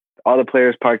all the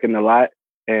players park in the lot,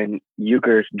 and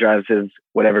Euchre drives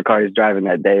whatever car he's driving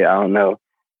that day. I don't know.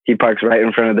 He parks right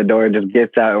in front of the door, just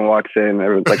gets out and walks in.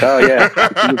 Everyone's like, oh, yeah,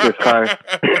 it's Euchre's car.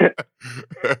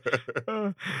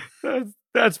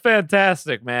 That's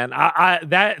fantastic, man.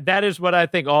 That is what I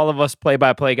think all of us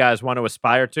play-by-play guys want to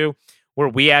aspire to, where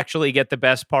we actually get the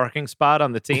best parking spot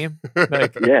on the team.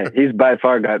 Like, yeah, he's by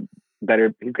far got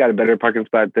better. He's got a better parking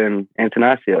spot than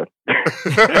Antanasio.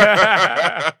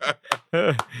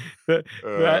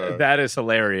 That is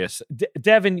hilarious.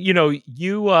 Devin, you know,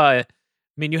 you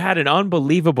had an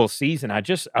unbelievable season. I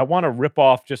want to rip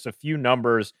off just a few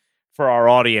numbers for our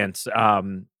audience.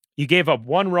 You gave up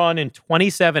 1 run in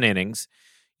 27 innings.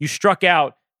 You struck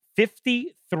out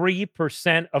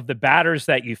 53% of the batters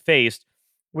that you faced,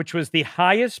 which was the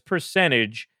highest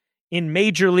percentage in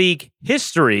Major League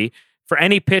history for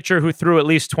any pitcher who threw at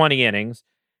least 20 innings.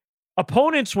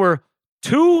 Opponents were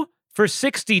 2 for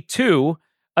 62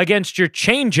 against your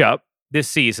changeup this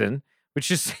season,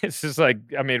 which is it's just like,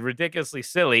 I mean, ridiculously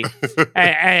silly.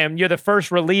 and you're the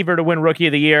first reliever to win Rookie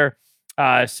of the Year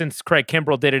since Craig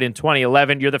Kimbrell did it in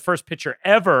 2011. You're the first pitcher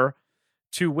ever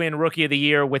to win Rookie of the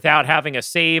Year without having a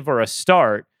save or a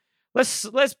start.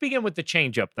 Let's begin with the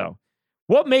changeup, though.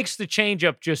 What makes the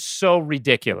changeup just so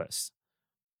ridiculous?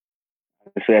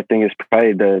 Honestly, I think it's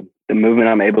probably the movement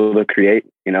I'm able to create.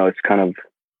 You know, it's kind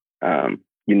of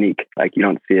unique. Like, you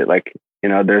don't see it. Like, you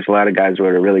know, there's a lot of guys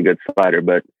with a really good slider,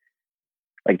 but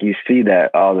like you see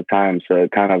that all the time. So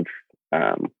it kind of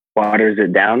waters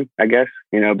it down, I guess.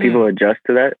 You know, people adjust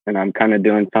to that, and I'm kind of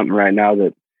doing something right now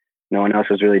that no one else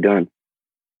is really doing.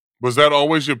 Was that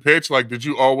always your pitch? Like, could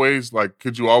you always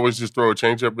just throw a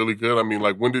changeup really good? I mean,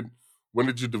 like, when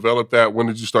did you develop that? When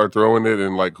did you start throwing it?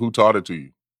 And like, who taught it to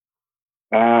you?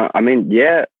 I mean,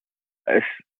 yeah,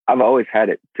 I've always had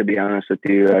it, to be honest with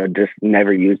you. I just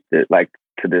never used it like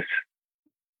to this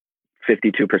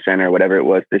 52% or whatever it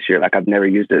was this year. Like, I've never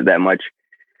used it that much.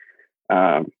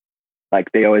 Like,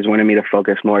 they always wanted me to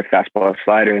focus more fastball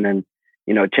slider, and then,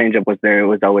 you know, changeup was there. It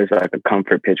was always like a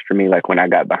comfort pitch for me. Like, when I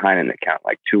got behind in the count,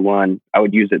 like 2-1, I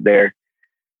would use it there.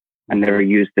 I never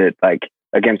used it like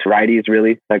against righties,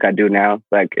 really, like I do now.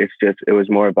 Like, it was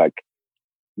more of like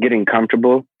getting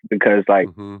comfortable, because like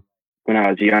when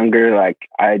I was younger, like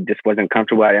I just wasn't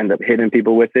comfortable. I end up hitting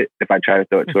people with it if I try to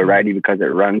throw it to a righty, because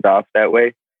it runs off that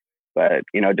way. But,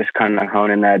 you know, just kind of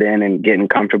honing that in and getting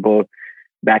comfortable,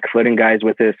 back footing guys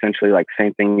with it, essentially like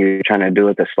same thing you're trying to do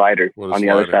with a slider on the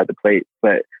other side of the plate,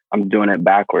 but I'm doing it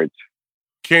backwards.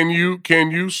 Can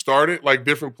you start it like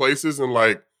different places, and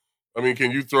like, I mean,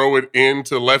 can you throw it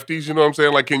into lefties? You know what I'm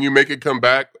saying? Like, can you make it come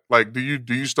back? Like, do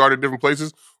you start at different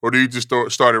places, or do you just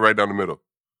start it right down the middle?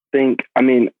 I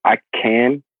mean, I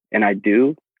can, and I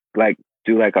do like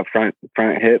a front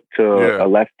hip to a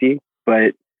lefty,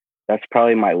 but that's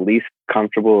probably my least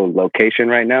comfortable location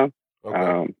right now.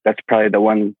 Okay. That's probably the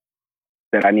one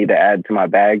that I need to add to my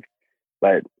bag.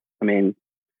 But I mean,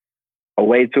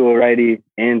 away to a righty,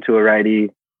 into a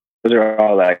righty, those are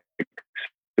all like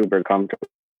super comfortable.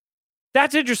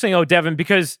 That's interesting, Devin,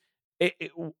 because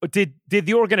did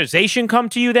the organization come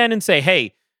to you then and say,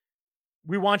 hey,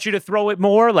 we want you to throw it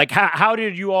more? Like, how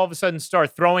did you all of a sudden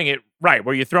start throwing it right,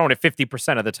 where you're throwing it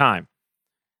 50% of the time?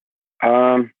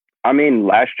 I mean,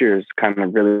 last year is kind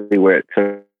of really where it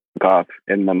took off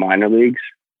in the minor leagues.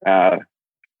 I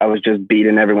was just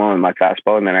beating everyone with my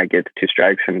fastball, and then I get to 2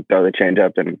 strikes and throw the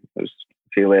changeup, and it was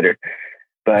see you later.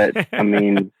 But I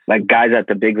mean, like, guys at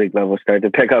the big league level start to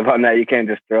pick up on that. You can't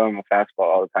just throw them a fastball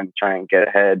all the time to try and get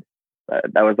ahead.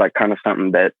 That was like kind of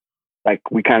something that like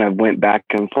we kind of went back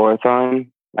and forth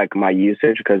on, like my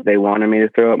usage, because they wanted me to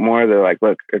throw it more. They're like,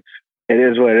 look, it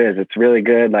is what it is. It's really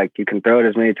good. Like, you can throw it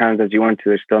as many times as you want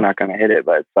to. It's still not going to hit it.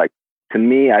 But it's like, to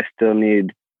me, I still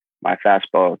need my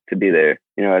fastball to be there.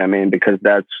 You know what I mean? Because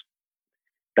that's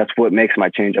what makes my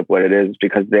changeup what it is,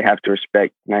 because they have to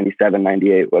respect 97,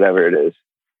 98, whatever it is.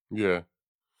 Yeah.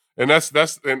 And that's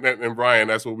and Brian,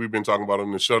 that's what we've been talking about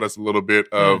on the show. That's a little bit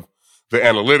of the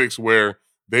analytics, where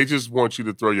they just want you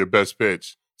to throw your best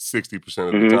pitch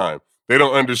 60% of the time. They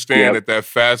don't understand that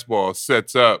fastball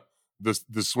sets up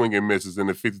the swing and misses and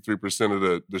the 53% of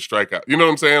the strikeout. You know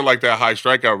what I'm saying? Like, that high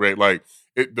strikeout rate, like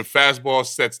the fastball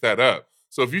sets that up.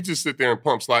 So if you just sit there and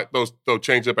pump slide, throw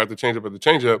changeup after changeup after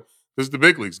changeup, this is the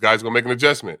big leagues. Guys are going to make an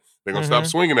adjustment. They're going to stop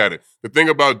swinging at it. The thing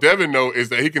about Devin, though, is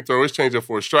that he can throw his changeup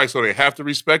for a strike, so they have to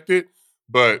respect it.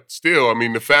 But still, I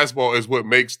mean, the fastball is what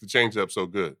makes the changeup so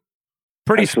good.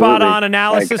 Pretty spot-on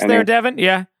analysis there, Devin.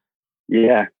 Yeah.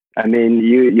 Yeah. I mean,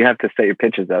 you have to set your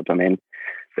pitches up. I mean,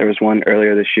 there was one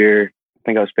earlier this year. I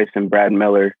think I was facing Brad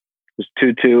Miller. It was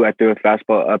 2-2. I threw a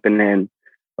fastball up and in,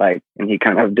 like, and he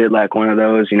kind of did like one of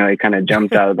those, you know, he kind of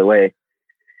jumped out of the way.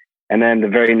 And then the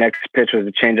very next pitch was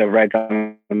a changeup right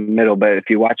down the middle. But if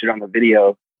you watch it on the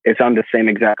video, it's on the same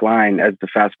exact line as the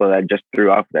fastball that I just threw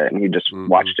off that, and he just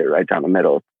watched it right down the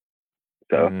middle.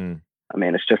 So, I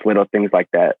mean, it's just little things like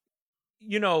that.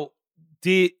 You know,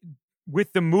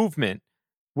 with the movement,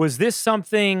 was this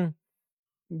something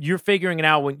you're figuring it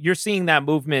out when you're seeing that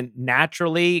movement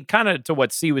naturally, kind of to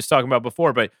what C was talking about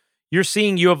before, but you're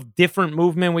seeing you have different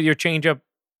movement with your changeup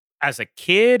as a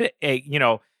kid, you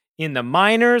know, in the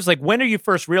minors? Like, when are you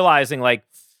first realizing, like,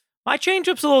 my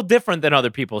changeup's a little different than other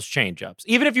people's changeups?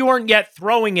 Even if you weren't yet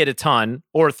throwing it a ton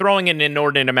or throwing it an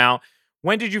inordinate amount,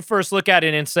 when did you first look at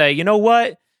it and say, you know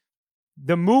what?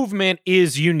 The movement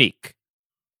is unique.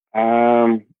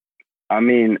 I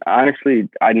mean, honestly,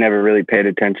 I never really paid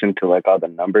attention to like all the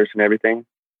numbers and everything,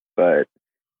 but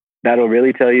that'll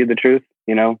really tell you the truth,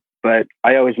 you know? But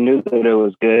I always knew that it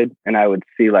was good, and I would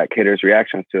see like hitters'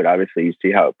 reactions to it. Obviously, you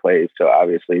see how it plays, so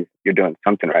obviously you're doing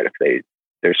something right if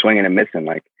they're swinging and missing.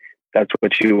 Like that's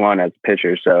what you want as a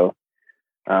pitcher. So,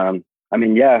 I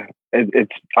mean, yeah,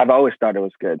 I've always thought it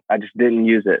was good. I just didn't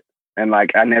use it, and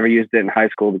like I never used it in high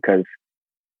school because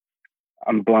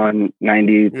I'm blowing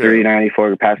 93,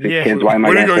 94 past these kids. Why am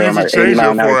I going to use a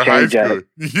changeup for a high school?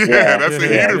 Yeah, that's a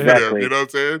heater for them. Exactly. You know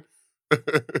what I'm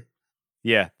saying?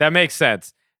 Yeah, that makes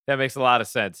sense. That makes a lot of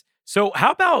sense. So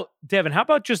how about, Devin, how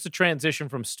about just the transition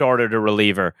from starter to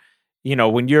reliever, you know,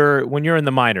 when you're in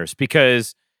the minors?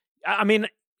 Because, I mean,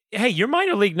 hey, your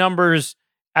minor league numbers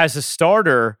as a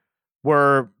starter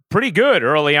were pretty good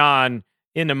early on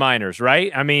in the minors,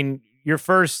 right? I mean, your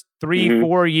first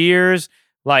 3-4 years,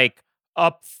 like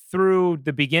up through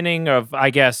the beginning of, I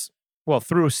guess, well,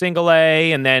 through single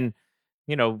A, and then,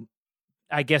 you know,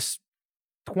 I guess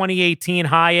 2018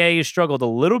 high A, you struggled a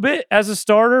little bit as a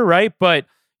starter, right? But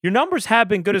your numbers have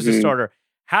been good as a starter.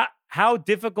 How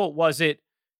difficult was it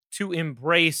to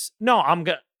embrace? No,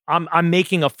 I'm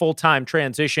making a full-time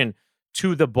transition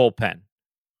to the bullpen.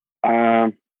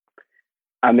 I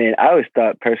mean, I always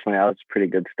thought personally I was a pretty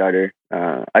good starter.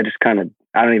 I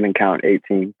don't even count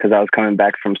 18 because I was coming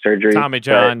back from surgery. Tommy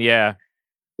John, yeah.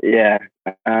 Yeah.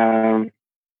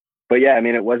 But yeah, I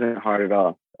mean, it wasn't hard at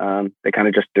all. They kind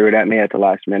of just threw it at me at the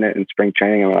last minute in spring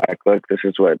training. I'm like, look, this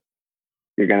is what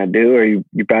you're going to do, or you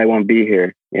probably won't be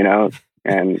here, you know?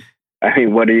 And I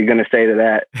mean, what are you going to say to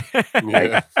that?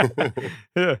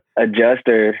 Like, adjust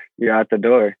or you're out the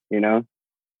door, you know?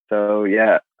 So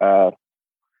yeah,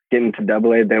 getting to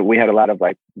AA, that we had a lot of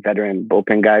like veteran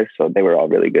bullpen guys, so they were all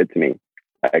really good to me.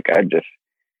 Like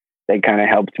they kind of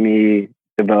helped me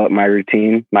develop my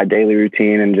routine, my daily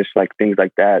routine, and just like things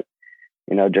like that.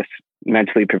 You know, just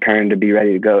mentally preparing to be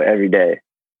ready to go every day.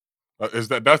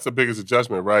 That's the biggest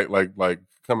adjustment, right? Like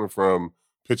coming from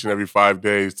pitching every 5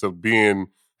 days to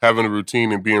having a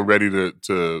routine and being ready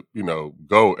to you know,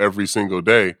 go every single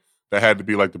day. That had to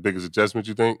be like the biggest adjustment,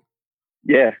 you think?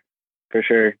 Yeah, for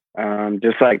sure.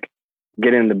 Just like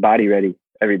getting the body ready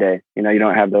every day. You know, you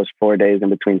don't have those 4 days in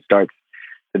between starts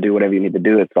to do whatever you need to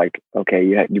do. It's like, okay,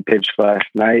 you pitched last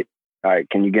night. All right,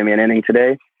 can you give me an inning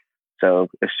today? So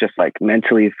it's just like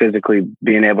mentally, physically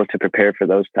being able to prepare for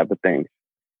those type of things.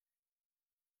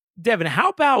 Devin, how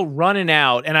about running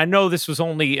out? And I know this was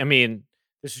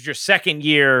this was your second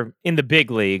year in the big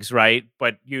leagues, right?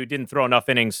 But you didn't throw enough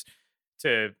innings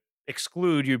to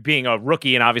exclude you being a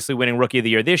rookie and obviously winning Rookie of the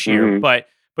Year this year. But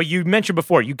you mentioned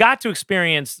before, you got to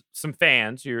experience some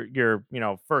fans, your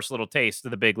first little taste of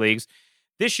the big leagues.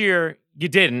 This year, you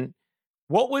didn't.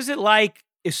 What was it like,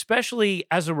 especially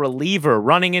as a reliever,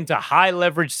 running into high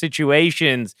leverage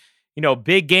situations, you know,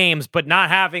 big games, but not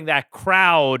having that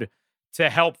crowd to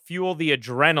help fuel the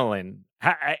adrenaline?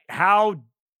 How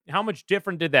much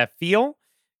different did that feel?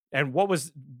 And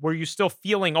were you still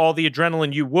feeling all the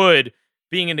adrenaline you would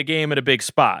being in the game at a big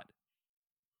spot?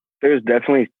 There's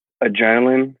definitely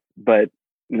adrenaline, but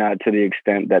not to the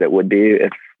extent that it would be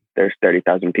if there's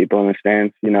 30,000 people in the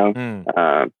stands, you know?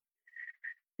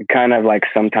 Kind of like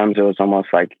sometimes it was almost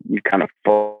like you kind of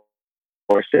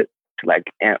force it to like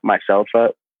amp myself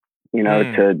up, you know,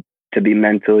 to be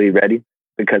mentally ready,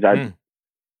 because I'm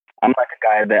like a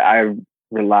guy that I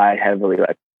rely heavily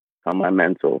like on my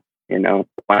mental, you know,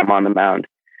 when I'm on the mound.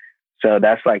 So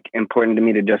that's like important to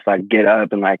me to just like get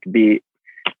up and like be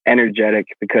energetic,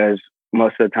 because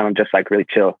most of the time I'm just like really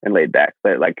chill and laid back,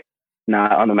 but like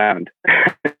not on the mound.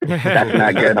 That's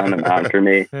not good on the mound for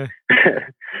me.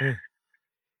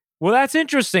 Well, that's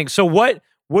interesting. So what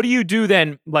do you do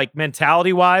then, like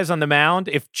mentality wise on the mound?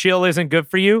 If chill isn't good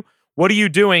for you, what are you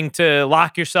doing to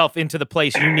lock yourself into the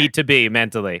place you need to be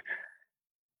mentally?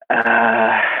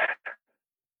 I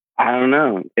don't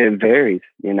know. It varies,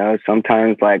 you know.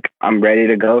 Sometimes like I'm ready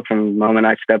to go from the moment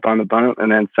I step on the bump,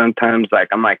 and then sometimes like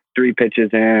I'm like 3 pitches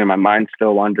in and my mind's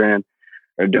still wandering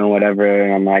or doing whatever,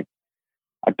 and I'm like,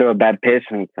 I throw a bad pitch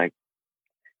and it's like,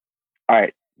 all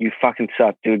right, you fucking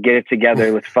suck, dude. Get it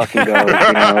together. Let's fucking go.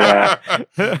 You know,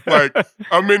 like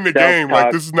I'm in the game.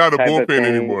 Like this is not a bullpen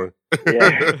anymore.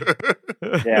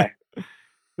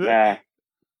 Yeah.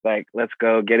 Like let's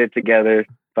go. Get it together.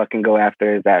 Fucking go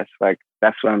after his ass. Like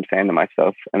that's what I'm saying to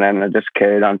myself, and then I just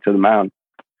carry it on to the mound.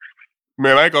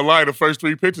 Man, I ain't gonna lie, the first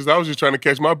 3 pitches, I was just trying to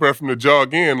catch my breath from the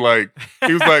jog in. Like,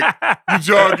 he was like, you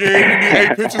jog in, you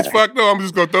need 8 pitches? Fuck no, I'm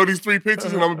just gonna throw these 3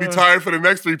 pitches and I'm gonna be tired for the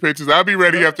next 3 pitches. I'll be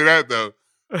ready after that, though.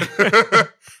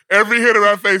 Every hitter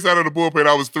I faced out of the bullpen,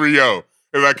 I was 3-0.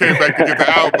 And I came back to get the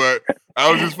out, but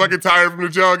I was just fucking tired from the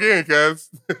jog in, cuz.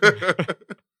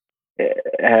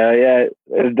 Hell yeah.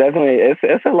 It's definitely,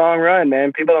 it's a long run,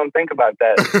 man. People don't think about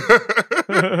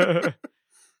that.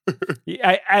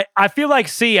 I feel like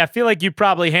you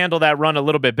probably handle that run a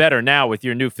little bit better now with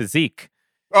your new physique.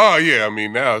 Oh, yeah. I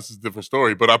mean, now it's a different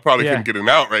story, but I probably couldn't get an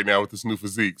out right now with this new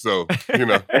physique. So, you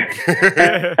know,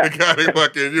 it got it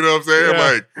fucking, you know what I'm saying?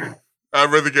 Yeah. Like, I'd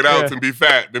rather get outs and be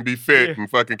fat than be fit and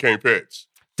fucking can't pitch.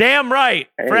 Damn right.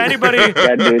 Hey, for anybody.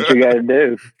 Gotta do what you gotta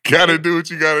do. Gotta do what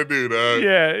you gotta do, dog.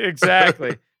 Yeah,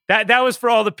 exactly. That was for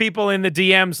all the people in the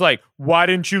DMs like, why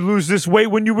didn't you lose this weight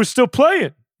when you were still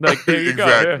playing? Like, there you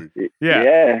exactly. go.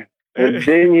 Yeah.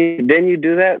 Didn't you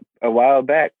do that a while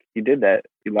back? You did that.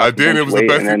 You lost I did. It was the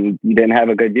best. And then you didn't have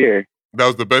a good year. That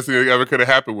was the best thing that ever could have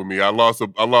happened with me. I lost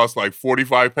like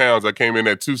 45 pounds. I came in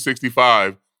at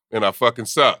 265 and I fucking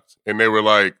sucked. And they were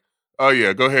like, oh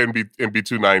yeah, go ahead and be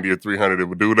 290 or 300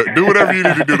 and do whatever you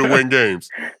need to do to win games.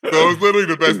 So it was literally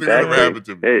the best thing that ever happened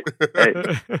to me.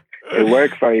 It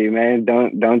worked for you, man.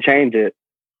 Don't change it.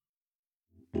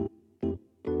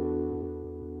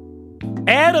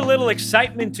 Add a little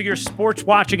excitement to your sports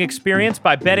watching experience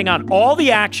by betting on all the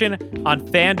action on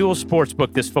FanDuel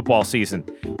Sportsbook this football season.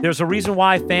 There's a reason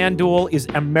why FanDuel is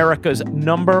America's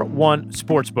 #1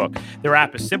 sportsbook. Their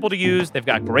app is simple to use. They've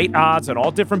got great odds on all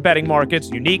different betting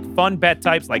markets, unique fun bet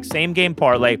types like same-game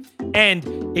parlay, and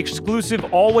exclusive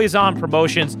always-on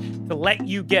promotions to let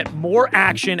you get more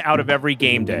action out of every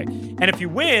game day. And if you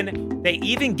win, they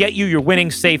even get you your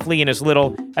winnings safely in as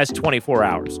little as 24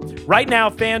 hours. Right now,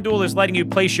 FanDuel is letting you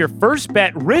place your first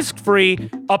bet risk-free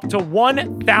up to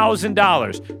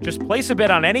 $1,000. Just place a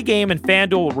bet on any game and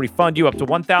FanDuel will refund you up to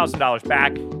 $1,000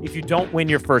 back if you don't win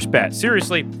your first bet.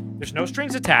 Seriously, there's no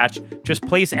strings attached. Just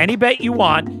place any bet you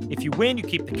want. If you win, you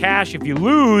keep the cash. If you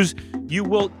lose, you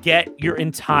will get your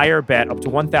entire bet up to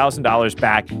 $1,000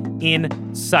 back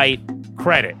in sight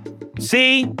credit.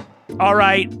 See? All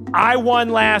right, I won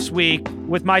last week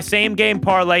with my same game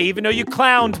parlay, even though you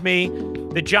clowned me.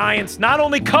 The Giants not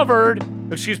only not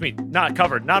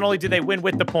only did they win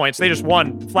with the points, they just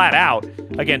won flat out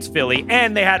against Philly,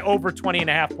 and they had over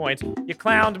 20.5 points. You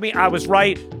clowned me. I was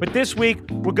right. But this week,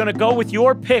 we're going to go with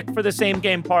your pick for the same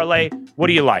game parlay. What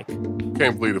do you like?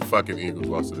 Can't believe the fucking Eagles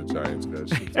lost to the Giants,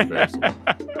 guys. It's embarrassing.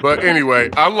 But anyway,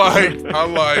 I like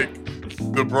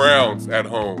the Browns at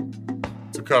home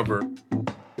to cover.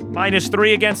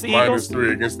 -3 against the Eagles?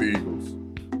 -3 against the Eagles.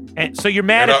 And so you're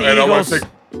mad at the Eagles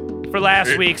for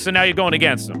last week, so now you're going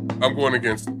against them. I'm going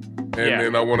against them.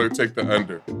 And I want to take the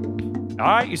under. All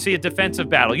right, you see a defensive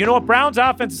battle. You know what? Browns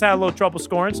offense has had a little trouble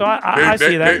scoring, so I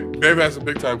see that. They've had some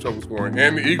big-time trouble scoring.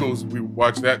 And the Eagles, we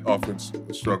watched that offense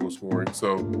struggle scoring.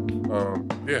 So, I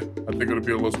think it'll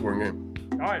be a low-scoring game.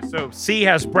 All right, so C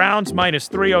has Browns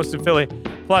 -3, Austin Philly,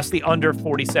 plus the under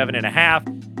 47.5.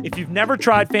 If you've never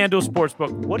tried FanDuel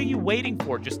Sportsbook, what are you waiting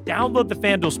for? Just download the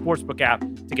FanDuel Sportsbook app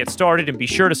to get started and be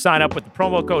sure to sign up with the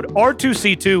promo code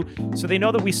R2C2 so they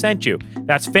know that we sent you.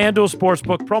 That's FanDuel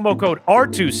Sportsbook, promo code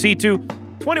R2C2.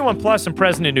 21 plus and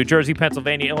present in New Jersey,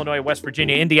 Pennsylvania, Illinois, West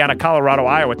Virginia, Indiana, Colorado,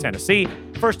 Iowa, Tennessee.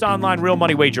 First online real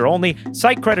money wager only.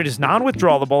 Site credit is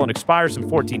non-withdrawable and expires in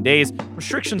 14 days.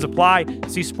 Restrictions apply.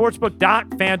 See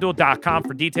sportsbook.fanduel.com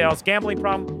for details. Gambling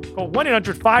problem? Call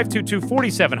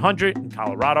 1-800-522-4700 in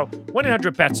Colorado.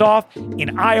 1-800-BETS-OFF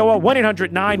in Iowa.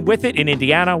 1-800-9-WITH-IT in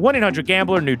Indiana.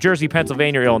 1-800-GAMBLER in New Jersey,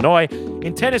 Pennsylvania, Illinois.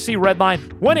 In Tennessee, Redline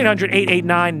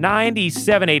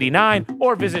 1-800-889-9789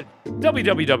 or visit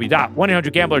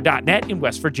www.1-800-GAMBLER.net in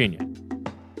West Virginia.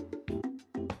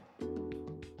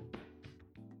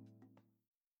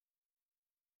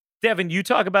 Devin, you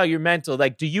talk about your mental.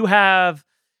 Like, do you have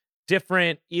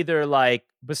different, either like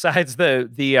besides the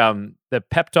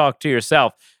pep talk to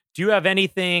yourself, do you have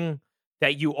anything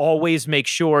that you always make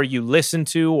sure you listen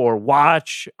to or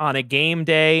watch on a game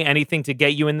day? Anything to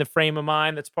get you in the frame of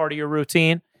mind that's part of your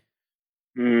routine?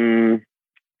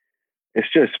 It's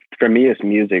just, for me, it's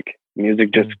music.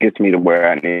 Music just gets me to where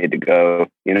I need to go.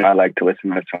 You know, I like to listen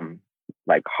to some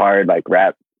like hard, like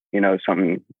rap, you know,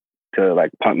 something to like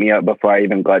pump me up before I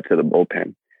even go out to the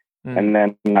bullpen. And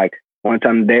then like once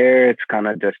I'm there, it's kind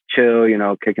of just chill, you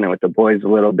know, kicking it with the boys a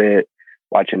little bit,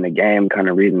 watching the game, kind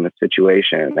of reading the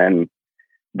situation. And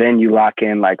then you lock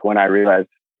in, like when I realize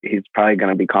he's probably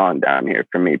going to be calling down here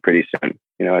for me pretty soon.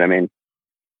 You know what I mean?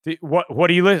 What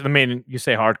do you listen? I mean, you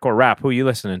say hardcore rap. Who are you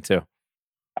listening to?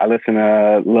 I listen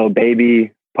to Lil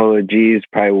Baby, Polo G is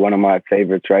probably one of my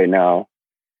favorites right now.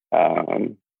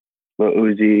 Lil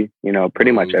Uzi,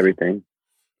 pretty much everything.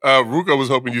 Ruocco was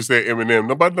hoping you said Eminem.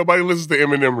 Nobody listens to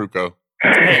Eminem, Ruocco.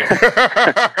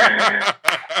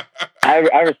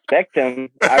 I respect him.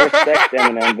 I respect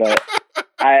Eminem, but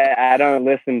I don't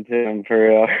listen to him for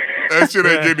real. That shit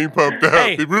ain't getting him pumped up.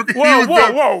 Hey,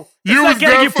 whoa. You was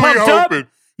definitely hoping.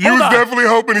 You was definitely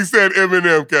hoping he said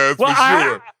Eminem, Cass, for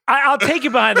sure. I'll take you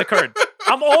behind the curtain.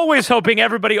 I'm always hoping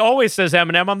everybody always says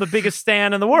Eminem. I'm the biggest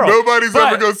stan in the world. Nobody's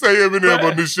ever going to say Eminem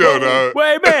on this show, dog.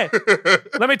 Wait, man.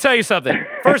 Let me tell you something.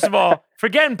 First of all, for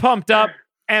getting pumped up,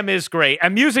 M is great.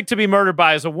 And Music to Be Murdered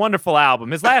By is a wonderful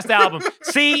album. His last album,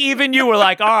 see, even you were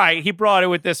like, all right, he brought it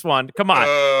with this one. Come on.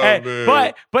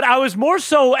 But I was more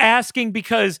so asking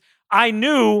because I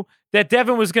knew that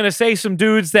Devin was going to say some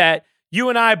dudes that you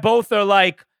and I both are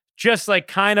like, just like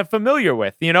kind of familiar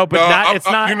with, but it's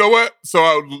not. You know what? So,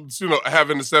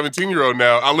 having a 17-year-old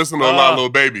now, I listen to a lot of Lil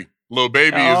Baby. Lil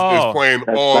Baby is playing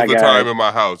all the time in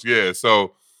my house. Yeah,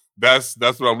 so that's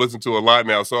what I'm listening to a lot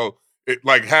now. So,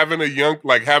 having a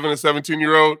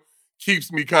 17-year-old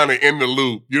keeps me kind of in the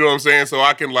loop. You know what I'm saying? So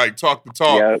I can talk the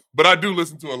talk. Yep. But I do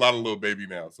listen to a lot of Lil Baby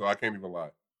now, so I can't even lie.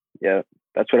 Yeah,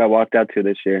 that's what I walked out to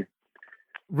this year.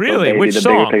 Really? Baby, Which the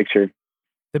song? Bigger Picture.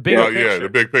 The Bigger Picture. Yeah, The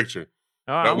Big Picture.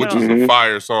 Which is a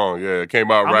fire song. Yeah, it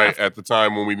came out right at the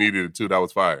time when we needed it too. That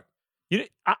was fire. I'm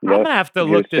gonna have to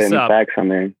look this up. Facts on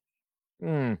there.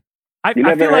 You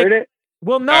never heard it?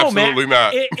 Well, no, absolutely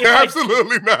man.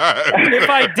 Absolutely not. If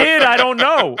I did, I don't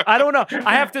know.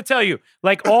 I have to tell you,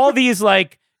 all these,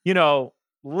 Lil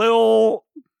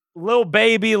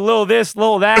Baby, Lil this,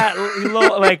 Lil that,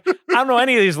 I don't know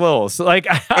any of these Lils. I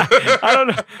don't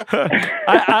know.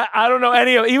 I don't know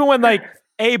any of, even when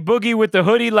A Boogie with the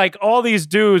hoodie, all these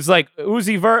dudes,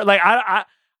 Uzi Vert,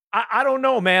 I don't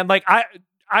know, man.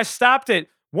 I stopped it.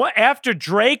 After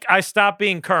Drake, I stopped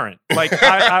being current.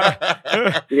 Yeah.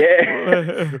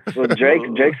 Well,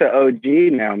 Drake's an OG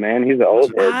now, man. He's an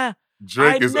old head.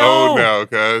 Drake is old now,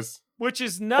 cuz. Which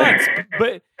is nuts.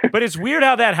 but it's weird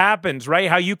how that happens, right?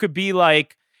 How you could be and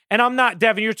I'm not,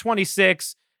 Devin, you're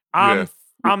 26. I'm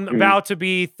about to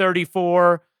be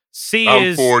 34. I'm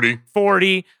is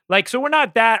 40. So we're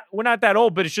not that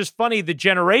old, but it's just funny the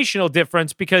generational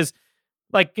difference because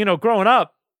growing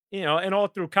up, and all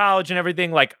through college and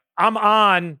everything, I'm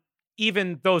on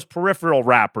even those peripheral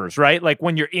rappers, right?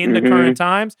 When you're in the current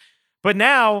times. But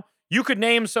now you could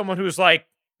name someone who's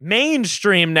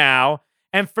mainstream now,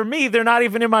 and for me, they're not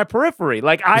even in my periphery.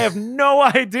 I have no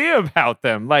idea about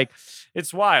them.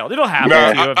 It's wild. It'll happen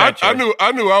to you eventually.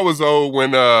 I knew I was old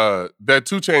when that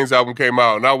 2 Chainz album came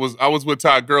out, and I was with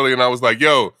Todd Gurley, and I was like,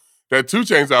 "Yo, that 2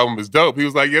 Chainz album is dope." He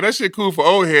was like, "Yeah, that shit cool for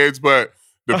old heads, but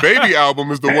the Baby album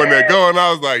is the one that go." And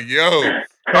I was like, "Yo,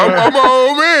 I'm an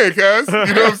old man, cuz."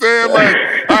 You know what I'm saying?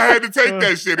 I had to take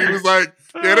that shit. He was like,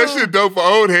 "Yeah, that shit dope for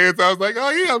old heads." I was like, "Oh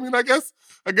yeah, I mean, I guess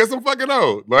I'm fucking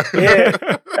old." Yeah.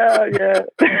 Yeah.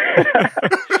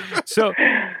 So,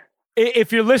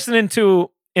 if you're listening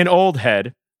to an old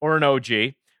head or an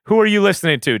OG, who are you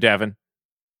listening to, Devin?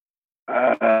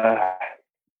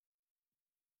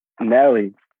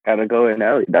 Nelly. Gotta go with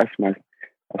Nelly. That's my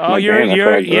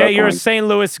you're a St.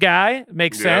 Louis guy.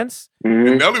 Makes sense.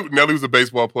 Mm-hmm. And Nelly was a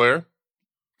baseball player.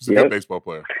 He's a good baseball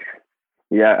player.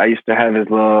 Yeah, I used to have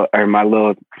my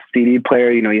little CD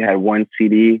player. You had one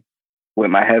CD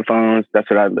with my headphones. That's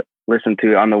what I listened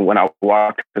to when I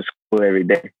walked to school every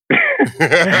day. As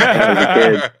a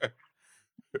kid.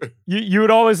 You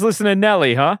would always listen to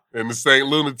Nelly, huh? And the St.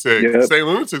 Lunatics. Yep. St.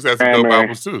 Lunatics has some dope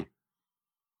albums too.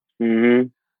 Mm-hmm.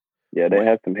 Yeah, they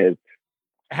have some hits.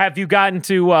 Have you gotten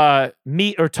to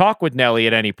meet or talk with Nelly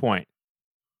at any point?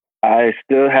 I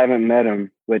still haven't met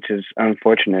him, which is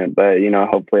unfortunate, but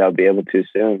hopefully I'll be able to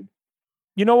soon.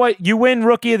 You know what? You win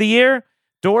Rookie of the Year,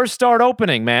 doors start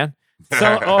opening, man.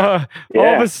 So,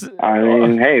 yeah.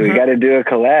 Hey, we got to do a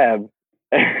collab.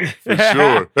 For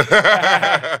sure.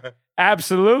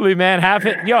 Absolutely, man.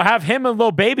 Have him and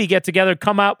Lil Baby get together,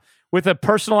 come out with a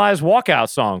personalized walkout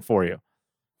song for you.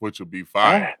 Which would be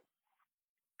fire.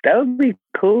 That would be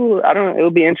cool. It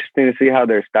would be interesting to see how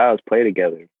their styles play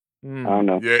together. I don't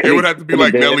know. Yeah, it would have to be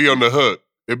like Nelly on the hook.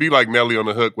 It'd be like Nelly on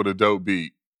the hook with a dope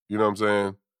beat. You know what I'm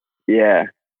saying?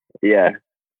 Yeah,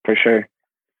 for sure.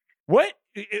 What,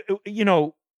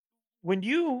 when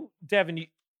you, Devin,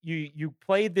 you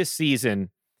played this season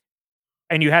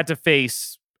and you had to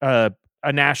face a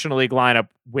National League lineup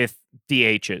with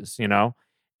DHs,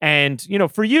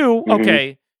 and, for you,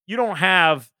 okay, you don't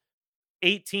have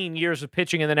 18 years of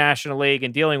pitching in the National League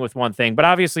and dealing with one thing, but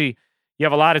obviously you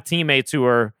have a lot of teammates who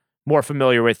are more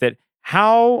familiar with it.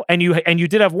 how, and you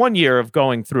did have 1 year of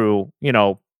going through,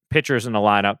 pitchers in the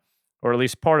lineup, or at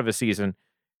least part of a season.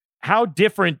 How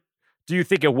different do you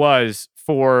think it was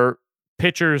for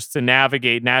pitchers to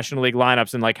navigate National League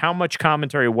lineups, and like how much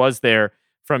commentary was there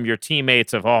from your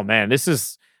teammates of, oh man, this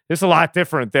is a lot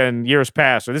different than years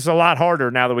past, or this is a lot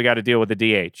harder now that we got to deal with the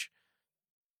DH?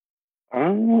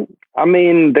 I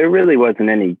mean, there really wasn't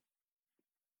any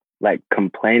like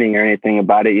complaining or anything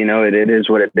about it. It is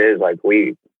what it is. Like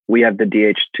we have the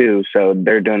DH too, so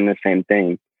they're doing the same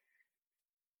thing.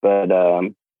 But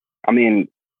I mean,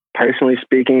 personally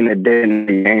speaking, it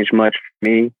didn't change much for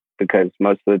me because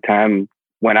most of the time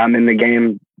when I'm in the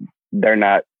game, they're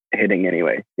not hitting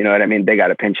anyway. You know what I mean? They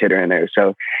got a pinch hitter in there,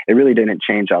 so it really didn't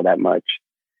change all that much.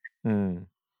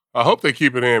 I hope they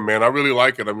keep it in, man. I really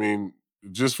like it. I mean,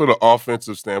 just for the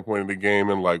offensive standpoint of the game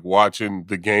and like watching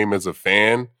the game as a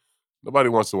fan, nobody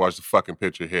wants to watch the fucking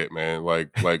pitcher hit, man.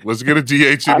 Like let's get a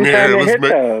DH in there. I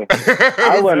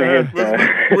want to hit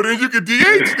that. Well, then you can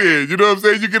DH then. You know what I'm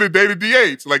saying? You get a day to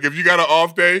DH. Like if you got an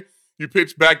off day, you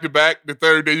pitch back to back. The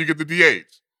third day, you get the DH.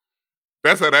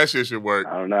 That's how that shit should work.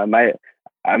 I don't know.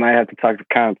 I might have to talk to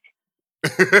Counts.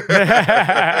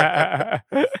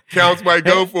 Counts might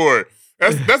go for it.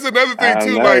 That's another thing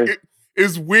too. Like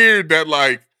it's weird that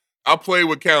like I played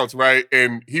with Counts, right?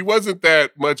 And he wasn't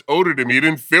that much older than me. He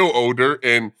didn't feel older.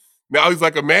 And now he's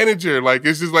like a manager. Like,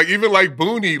 it's just like, even like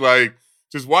Booney, like,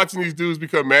 just watching these dudes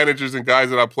become managers and guys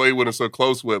that I play with and so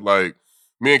close with. Like,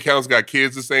 me and Counts got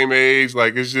kids the same age.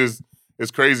 Like, it's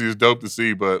crazy. It's dope to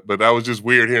see. But that was just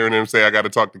weird hearing him say, I got to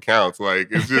talk to Counts. Like,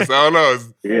 it's just, I don't know.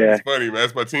 It's funny, man.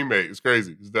 It's my teammate. It's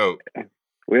crazy. It's dope.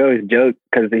 We always joke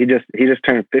because he just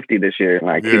turned 50 this year.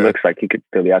 Like, he looks like he could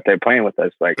still be out there playing with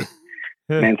us. Like,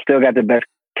 man, still got the best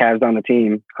Cavs on the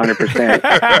team, 100%.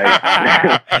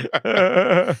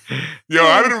 Yo,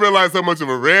 I didn't realize how much of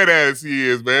a red ass he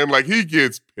is, man. Like, he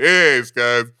gets pissed,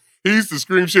 guys. He used to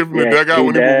scream shit from the dugout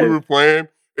when we were playing.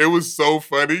 It was so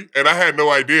funny, and I had no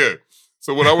idea.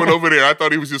 So when I went over there, I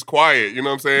thought he was just quiet, you know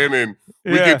what I'm saying? And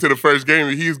we get to the first game,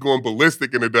 and he's going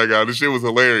ballistic in the dugout. This shit was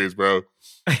hilarious, bro.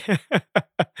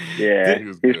 Yeah,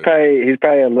 he's probably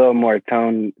a little more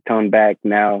toned back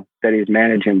now that he's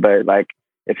managing, but like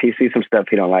if he sees some stuff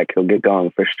he don't like, he'll get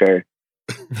going for sure.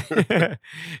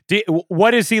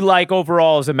 What is he like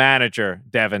overall as a manager,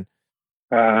 Devin?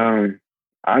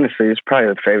 Honestly, he's probably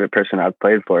the favorite person I've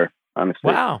played for.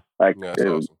 Honestly, wow, like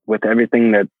awesome. With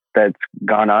everything that's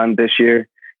gone on this year,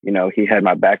 he had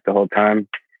my back the whole time.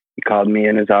 He called me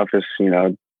in his office,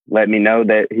 let me know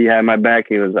that he had my back.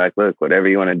 He was like, look, whatever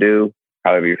you want to do,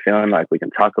 however you're feeling, like we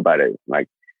can talk about it. Like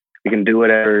we can do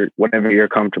whatever you're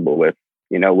comfortable with.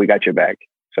 We got your back.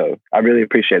 So I really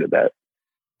appreciated that.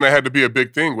 That had to be a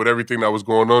big thing with everything that was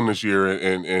going on this year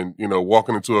and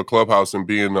walking into a clubhouse and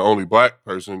being the only black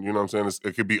person, you know what I'm saying?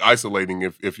 It could be isolating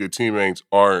if your teammates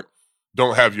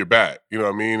don't have your back, you know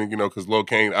what I mean? And, because Lil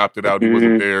Kane opted out, he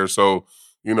wasn't there. So,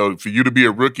 for you to be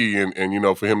a rookie and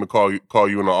for him to call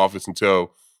you in the office and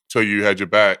tell you had your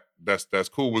back, that's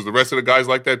cool. Was the rest of the guys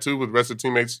like that too? Was the rest of the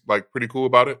teammates like pretty cool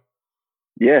about it?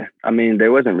 Yeah. I mean,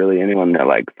 there wasn't really anyone that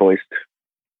like voiced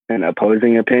an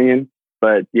opposing opinion,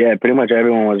 but yeah, pretty much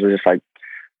everyone was just like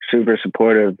super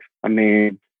supportive. I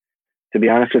mean, to be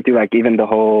honest with you, like even the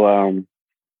whole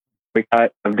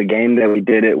boycott of the game that we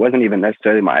did, it wasn't even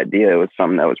necessarily my idea. It was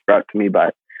something that was brought to me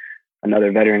by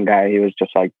another veteran guy. He was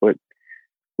just like, what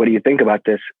do you think about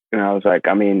this? And I was like,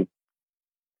 I mean,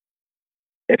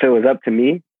 if it was up to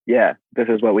me, yeah, this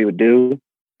is what we would do.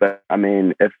 But I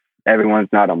mean, if everyone's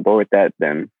not on board with that,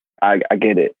 then I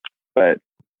get it. But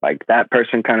like that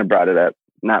person kind of brought it up,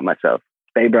 not myself.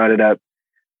 They brought it up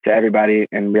to everybody,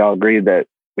 and we all agreed that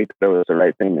we thought it was the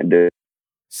right thing to do.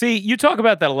 See, you talk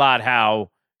about that a lot, how,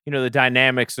 the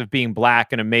dynamics of being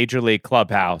black in a major league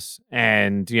clubhouse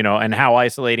and, and how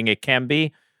isolating it can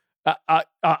be.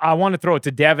 I want to throw it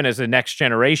to Devin as a next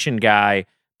generation guy,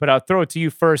 but I'll throw it to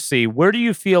you first, C. Where do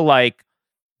you feel like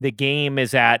the game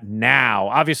is at now?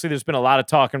 Obviously, there's been a lot of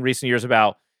talk in recent years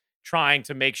about trying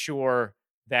to make sure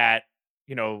that,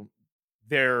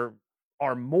 there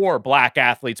are more black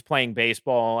athletes playing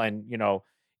baseball and,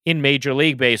 in Major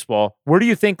League Baseball. Where do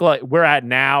you think like we're at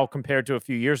now compared to a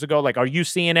few years ago? Like, are you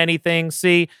seeing anything,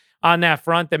 C, on that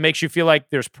front that makes you feel like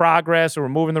there's progress or we're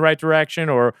moving the right direction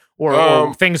or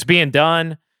things being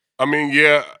done? I mean,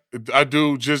 yeah, I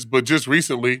do. But just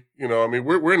recently,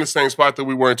 we're in the same spot that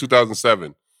we were in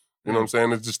 2007. You know what I'm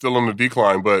saying? It's just still on the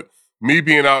decline. But me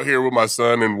being out here with my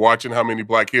son and watching how many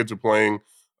black kids are playing,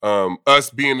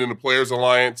 us being in the Players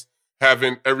Alliance,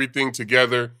 having everything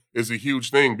together is a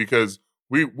huge thing because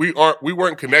we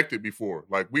weren't connected before.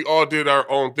 Like we all did our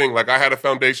own thing. Like I had a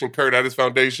foundation, Kurt had his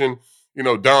foundation,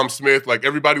 Dom Smith, like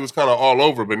everybody was kind of all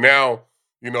over. But now,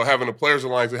 having a players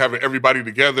alliance and having everybody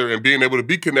together and being able to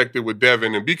be connected with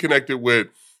Devin and be connected with,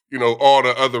 all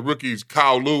the other rookies,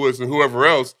 Kyle Lewis and whoever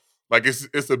else, like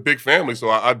it's a big family. So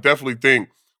I definitely think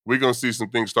we're going to see some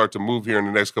things start to move here in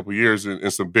the next couple of years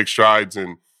and some big strides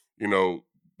and,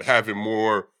 having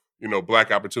more,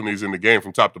 black opportunities in the game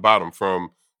from top to bottom,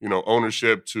 from,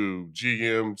 ownership to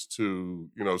GMs to,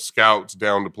 scouts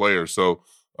down to players. So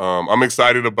I'm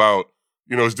excited about,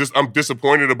 I'm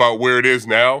disappointed about where it is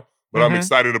now, but I'm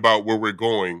excited about where we're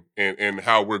going and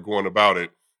how we're going about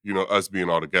it, us being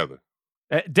all together.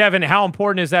 Devin, how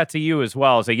important is that to you as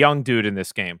well as a young dude in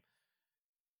this game?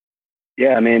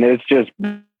 Yeah, I mean, it's just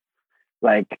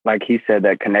like he said,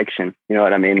 that connection, you know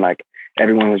what I mean? Like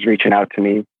everyone was reaching out to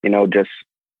me, just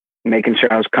making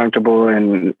sure I was comfortable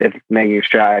and making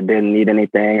sure I didn't need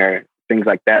anything or things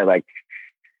like that. Like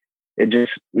it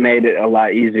just made it a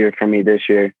lot easier for me this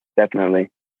year. Definitely.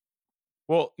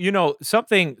 Well,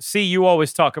 you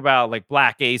always talk about like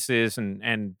black aces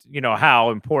and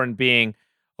how important being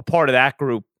a part of that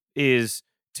group is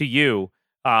to you.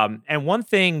 And one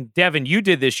thing, Devin, you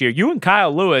did this year, you and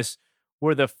Kyle Lewis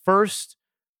were the first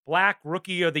black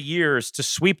rookie of the years to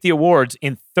sweep the awards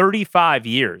in 35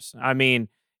 years. I mean,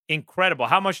 incredible.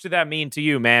 How much did that mean to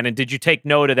you, man? And did you take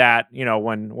note of that,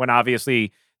 when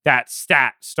obviously that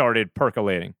stat started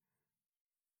percolating?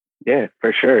 Yeah,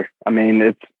 for sure. I mean,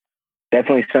 it's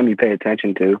definitely something you pay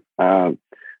attention to.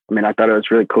 I thought it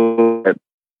was really cool that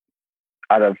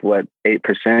out of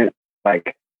 8%,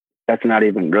 like that's not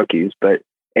even rookies, but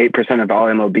 8% of all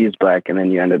MLB is black. And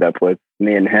then you ended up with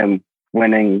me and him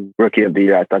winning Rookie of the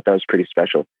Year. I thought that was pretty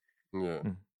special. Yeah.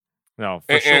 No,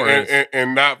 for sure.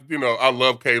 And not, I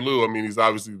love K. Lou. I mean, he's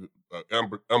obviously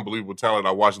an unbelievable talent.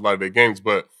 I watch a lot of their games,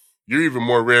 but you're even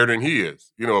more rare than he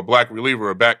is. A black reliever,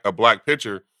 a black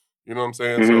pitcher. You know what I'm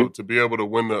saying? So to be able to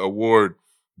win the award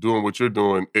doing what you're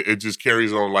doing, it just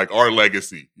carries on like our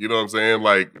legacy. You know what I'm saying?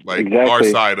 Like exactly. Our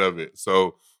side of it.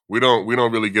 So we don't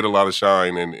really get a lot of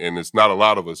shine, and it's not a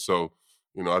lot of us. So,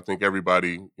 I think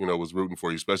everybody, was rooting for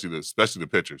you, especially the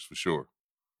pitchers, for sure.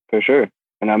 For sure.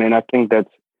 And I think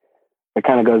it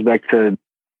kind of goes back to,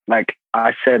 like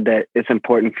I said, that it's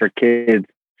important for kids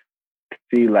to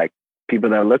see like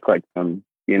people that look like them,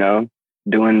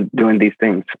 doing these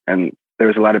things. And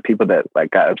there's a lot of people that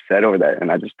like got upset over that. And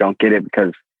I just don't get it,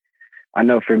 because I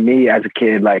know for me as a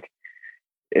kid, like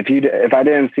if I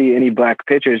didn't see any black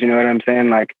pitchers, you know what I'm saying?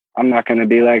 Like, I'm not going to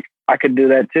be like, I could do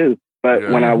that too. But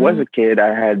when I was a kid,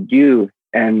 I had you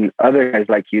and other guys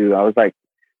like you. I was like,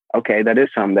 okay, that is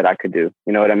something that I could do.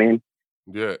 You know what I mean?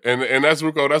 Yeah. And that's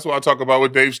Ruocco. That's what I talk about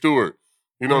with Dave Stewart.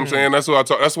 You know what I'm saying? That's what I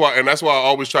talk. That's why I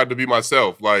always tried to be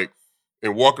myself, like,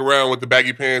 and walk around with the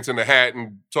baggy pants and the hat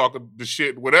and talk the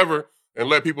shit, whatever, and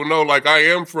let people know, like,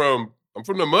 I'm from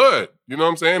the mud. You know what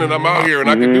I'm saying? And I'm out here and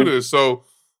I can do this. So,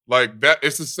 like, that,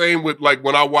 it's the same with, like,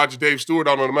 when I watch Dave Stewart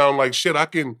out on the mountain, like, shit, I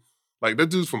can, like,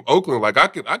 that dude's from Oakland, like, I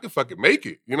can fucking make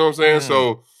it. You know what I'm saying?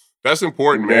 So that's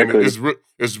important, man.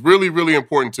 It's really, really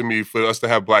important to me for us to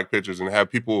have black pitchers and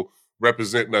have people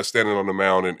representing us standing on the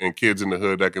mound and kids in the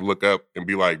hood that can look up and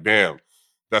be like, damn,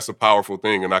 that's a powerful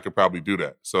thing, and I could probably do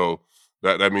that. So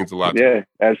that means a lot to me. Yeah,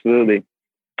 absolutely.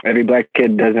 Every black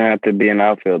kid doesn't have to be an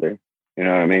outfielder. You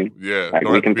know what I mean? Yeah, like,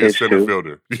 don't have to be a center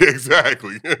fielder. Yeah,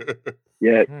 exactly.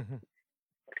 Yeah.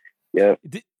 Yeah.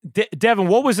 Devin,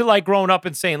 what was it like growing up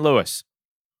in St. Louis?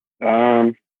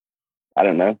 I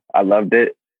don't know. I loved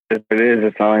it. It is.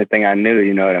 It's the only thing I knew.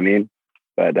 You know what I mean?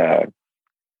 But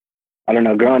I don't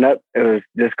know. Growing up, it was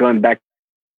just going back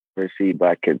to see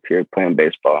black kids here playing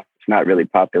baseball. It's not really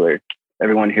popular.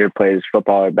 Everyone here plays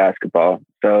football or basketball.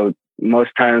 So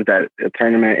most times at a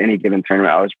tournament, any given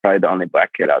tournament, I was probably the only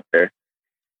black kid out there.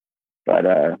 But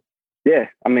yeah,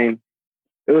 I mean,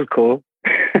 it was cool.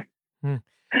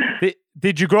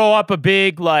 Did you grow up a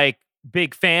big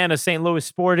fan of St. Louis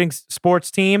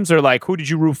sports teams, or like who did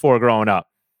you root for growing up?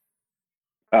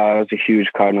 I was a huge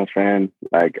Cardinals fan.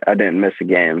 Like, I didn't miss a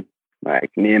game.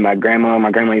 Like, me and my grandma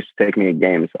used to take me to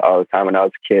games all the time when I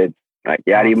was a kid. Like,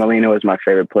 Yadi Molina was my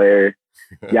favorite player.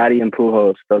 Yadi and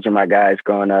Pujols, those are my guys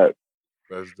growing up.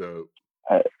 That's dope.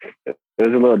 It was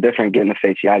a little different getting to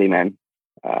face Yadi, man.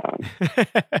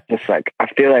 Just like, I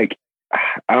feel like,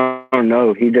 I don't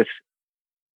know. He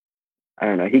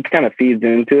kind of feeds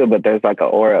into it, but there's like an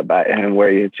aura about him where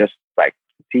he's just like,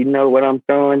 does he know what I'm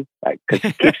throwing? Like, because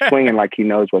he keeps swinging like he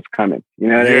knows what's coming. You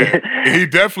know what I mean? He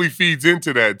definitely feeds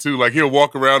into that too. Like, he'll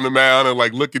walk around the mound and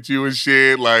like look at you and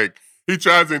shit. Like, he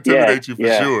tries to intimidate you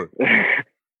for sure.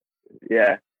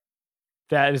 Yeah.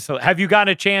 That is. Have you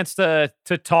gotten a chance to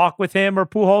talk with him or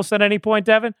Pujols at any point,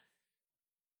 Devin?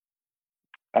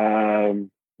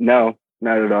 No,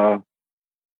 not at all.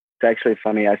 It's actually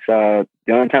funny. The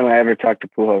only time I ever talked to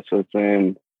Pujols was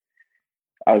when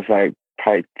I was like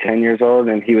probably 10 years old,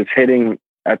 and he was hitting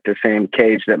at the same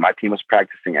cage that my team was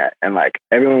practicing at. And like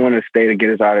everyone wanted to stay to get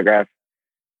his autograph,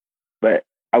 but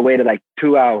I waited like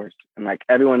 2 hours and like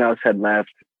everyone else had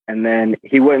left. And then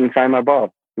he wouldn't sign my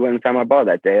ball. He wouldn't sign my ball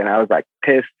that day. And I was like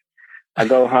pissed. I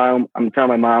go home. I'm telling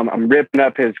my mom, I'm ripping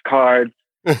up his cards.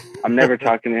 I'm never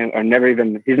talking to him or never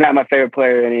even, he's not my favorite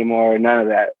player anymore. None of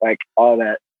that, like all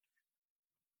that.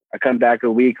 I come back a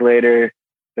week later.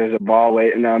 There's a ball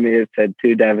waiting on me. It said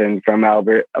to Devin from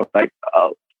Albert. I was like,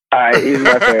 oh, all right, he's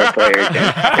my favorite player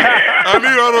again. I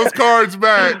need all those cards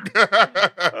back.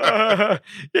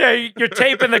 Yeah, you're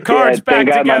taping the cards back thank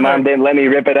God together. my mom didn't let me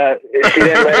rip it up. She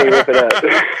didn't let me rip it up.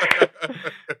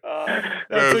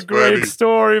 That's a great funny.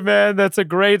 story, man. That's a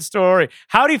great story.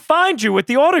 How'd he find you with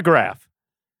the autograph?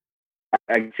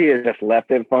 I see he just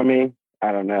left it for me.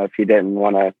 I don't know if he didn't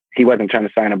want to. He wasn't trying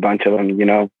to sign a bunch of them, you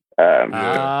know. So he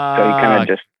kind of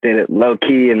just did it low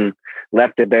key and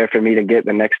left it there for me to get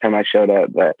the next time I showed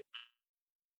up. But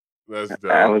That's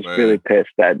dope, I was man. really pissed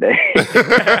that day. That's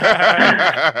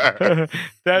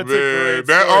a great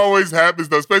that story. always happens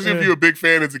though, especially if you're a big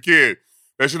fan as a kid.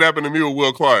 That should happen to me with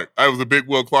Will Clark. I was a big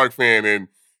Will Clark fan, and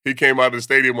he came out of the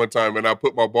stadium one time, and I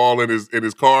put my ball in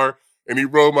his car, and he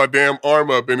rolled my damn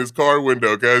arm up in his car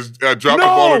window because I dropped the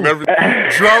ball and everything.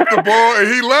 Dropped the ball, and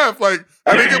he left. Like,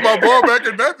 I didn't get my ball back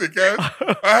or nothing, guys.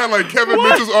 I had, like, Kevin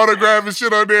Mitchell's autograph and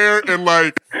shit on there, and,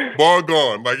 like, ball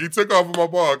gone. Like, he took off of my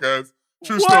ball, guys.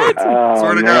 True story.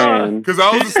 Swear to God. Because I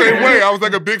was the same way. I was,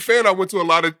 like, a big fan. I went to a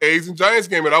lot of A's and Giants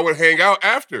games, and I would hang out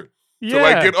after. To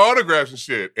like get autographs and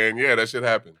shit, and that shit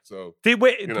happened. So did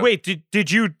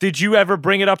you ever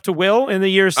bring it up to Will in the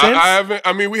years since? I haven't.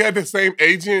 I mean, we had the same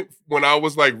agent when I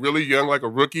was like really young, like a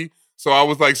rookie. So I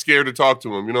was like scared to talk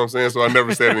to him. You know what I'm saying? So I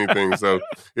never said anything. So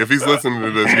if he's listening to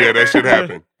this, that shit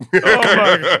happened. Oh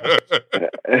my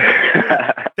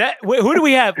God. Who do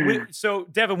we have? So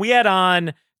Devin, we had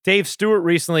on Dave Stewart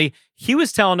recently. He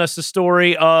was telling us the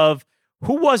story of.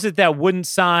 Who was it that wouldn't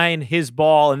sign his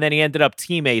ball and then he ended up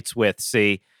teammates with?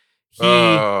 See,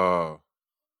 it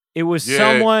was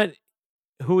someone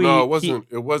who he. No, it wasn't.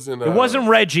 It wasn't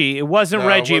Reggie. It wasn't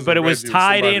Reggie, but it was Reggie.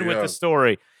 tied in with the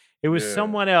story. It was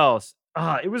someone else.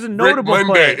 It was a notable Rick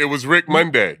Monday. player. It was Rick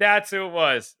Monday. That's who it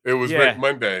was. It was Rick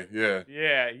Monday. Yeah.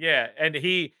 Yeah. And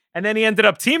then he ended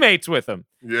up teammates with him.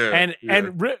 Yeah.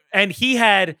 And he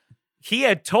had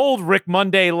told Rick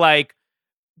Monday like.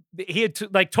 He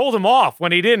had told him off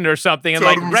when he didn't or something, and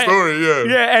told him the story,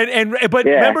 but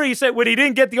remember he said when he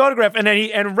didn't get the autograph, and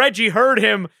then Reggie heard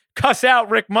him cuss out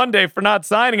Rick Monday for not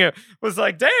signing it. Was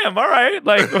like, damn, all right,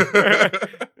 like,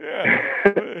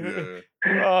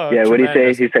 Oh, what did he say?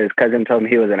 He said his cousin told him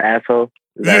he was an asshole.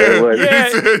 Is that what it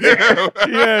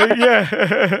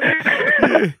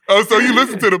was? Oh, so you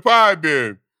listened to the pod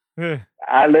then?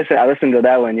 I listened to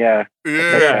that one, Yeah,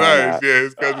 nice. Yeah,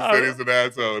 his cousin said he's an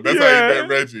asshole. That's how you met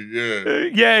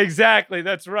Reggie, Yeah, exactly.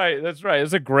 That's right.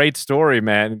 It's a great story,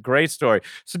 man. Great story.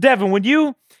 So, Devin, when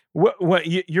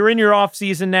you're in your off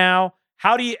season now,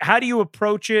 how do you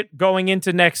approach it going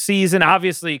into next season?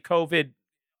 Obviously, COVID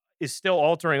is still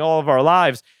altering all of our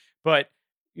lives, but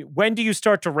when do you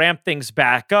start to ramp things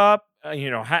back up?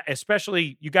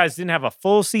 Especially you guys didn't have a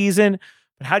full season.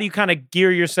 How do you kind of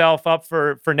gear yourself up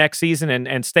for next season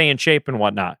and stay in shape and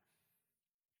whatnot?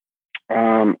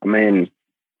 I mean,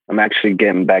 I'm actually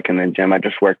getting back in the gym. I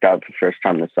just worked out the first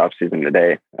time this offseason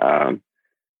today.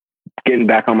 Getting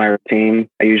back on my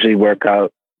routine. I usually work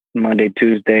out Monday,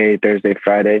 Tuesday, Thursday,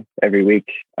 Friday every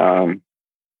week.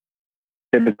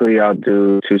 Typically, I'll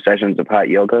do 2 sessions of hot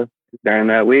yoga during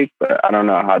that week, but I don't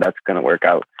know how that's going to work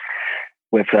out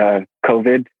with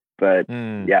COVID. But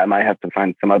I might have to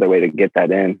find some other way to get that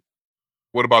in.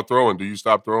 What about throwing? Do you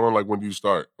stop throwing? Like, when do you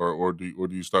start, or do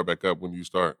you start back up? When do you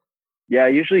start? Yeah, I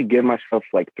usually give myself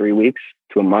like 3 weeks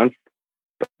to a month.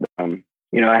 But,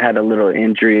 I had a little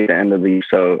injury at the end of the year,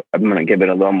 so I'm gonna give it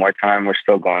a little more time. We're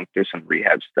still going through some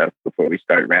rehab stuff before we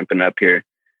start ramping up here.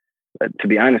 But to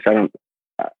be honest, I'm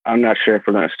not sure if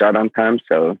we're gonna start on time,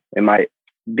 so it might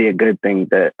be a good thing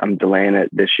that I'm delaying it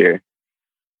this year.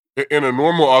 In a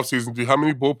normal offseason, how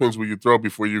many bullpens will you throw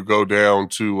before you go down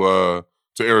to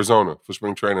Arizona for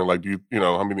spring training? Like,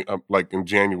 how many, like in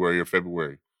January or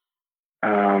February?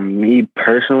 Me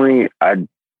personally, I'd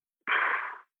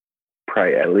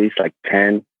probably at least like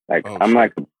 10. Like, I'm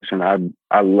like a person,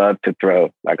 I love to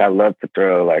throw. Like, I love to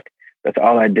throw. Like, that's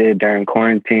all I did during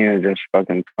quarantine is just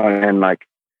fucking fun. And like,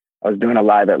 I was doing a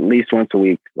live at least once a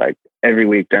week, like every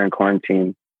week during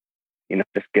quarantine,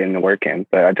 just getting the work in.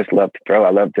 But I just love to throw.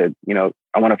 I love to,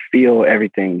 I want to feel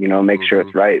everything, make sure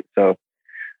it's right. So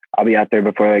I'll be out there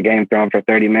before the game throwing for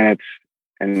 30 minutes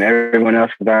and everyone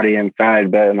else is already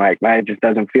inside. But I'm like, man, it just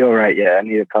doesn't feel right yet. I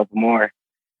need a couple more.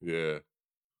 Yeah.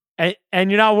 And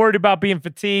you're not worried about being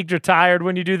fatigued or tired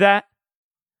when you do that?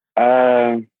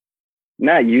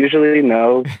 Not usually,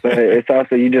 no. But it's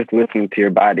also, you just listen to your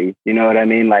body. You know what I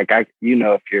mean? Like, if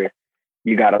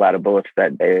you got a lot of bullets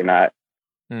that day or not.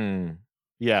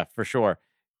 Yeah, for sure.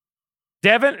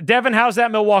 Devin, how's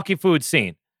that Milwaukee food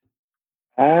scene?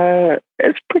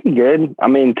 It's pretty good. I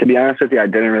mean, to be honest with you, I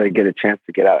didn't really get a chance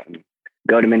to get out and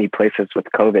go to many places with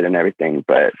COVID and everything.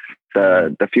 But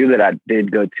the few that I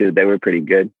did go to, they were pretty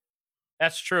good.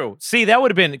 That's true. See, that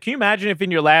would have been. Can you imagine if in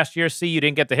your last year, you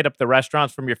didn't get to hit up the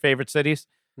restaurants from your favorite cities?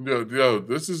 Yo,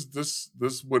 this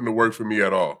wouldn't have worked for me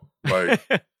at all. Like,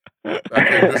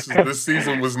 this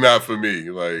season was not for me.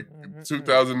 Like,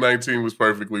 2019 was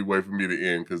perfectly way for me to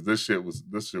end because this shit was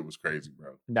crazy,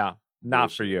 bro. No,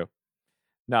 not for you.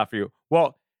 Not for you.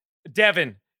 Well,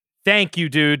 Devin, thank you,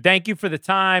 dude. Thank you for the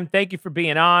time. Thank you for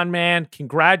being on, man.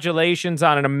 Congratulations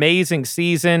on an amazing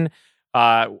season.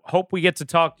 Hope we get to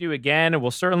talk to you again, and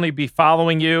we'll certainly be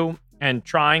following you and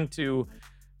trying to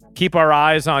keep our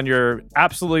eyes on your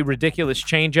absolutely ridiculous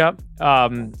changeup.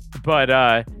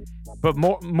 But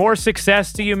more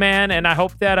success to you, man. And I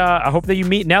hope that you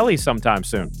meet Nelly sometime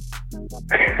soon.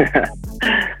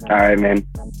 All right, man.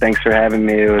 Thanks for having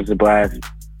me. It was a blast.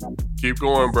 Keep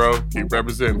going, bro. Keep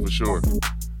representing for sure.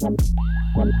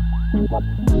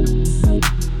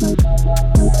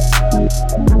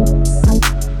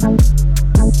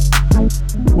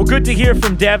 Well, good to hear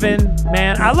from Devin,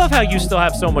 man. I love how you still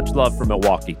have so much love for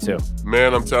Milwaukee, too.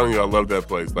 Man, I'm telling you, I love that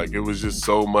place. Like, it was just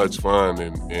so much fun.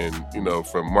 And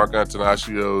from Mark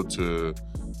Antanasio to,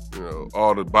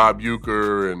 all the Bob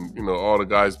Uecker and, all the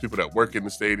guys, people that work in the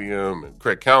stadium and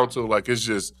Craig Counsell. Like, it's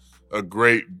just a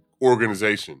great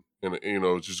organization and,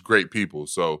 just great people.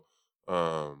 So,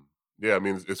 yeah, I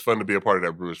mean, it's fun to be a part of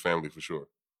that Brewers family for sure.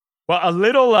 Well, a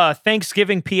little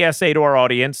Thanksgiving PSA to our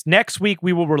audience. Next week,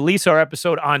 we will release our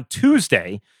episode on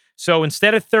Tuesday. So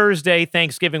instead of Thursday,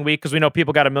 Thanksgiving week, because we know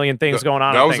people got a million things going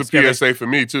on. That was a PSA for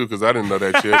me, too, because I didn't know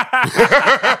that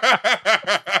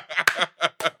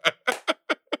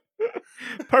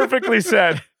shit. Perfectly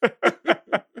said.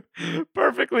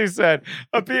 Perfectly said.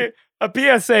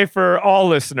 A PSA for all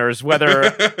listeners,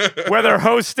 whether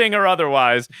hosting or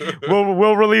otherwise.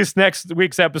 We'll release next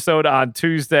week's episode on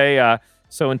Tuesday.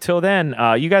 So until then,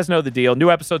 you guys know the deal.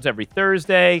 New episodes every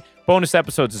Thursday, bonus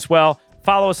episodes as well.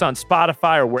 Follow us on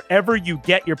Spotify or wherever you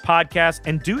get your podcasts.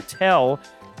 And do tell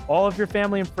all of your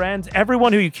family and friends,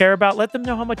 everyone who you care about, let them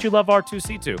know how much you love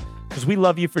R2C2, because we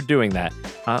love you for doing that.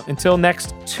 Until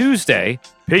next Tuesday,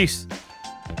 peace.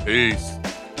 Peace.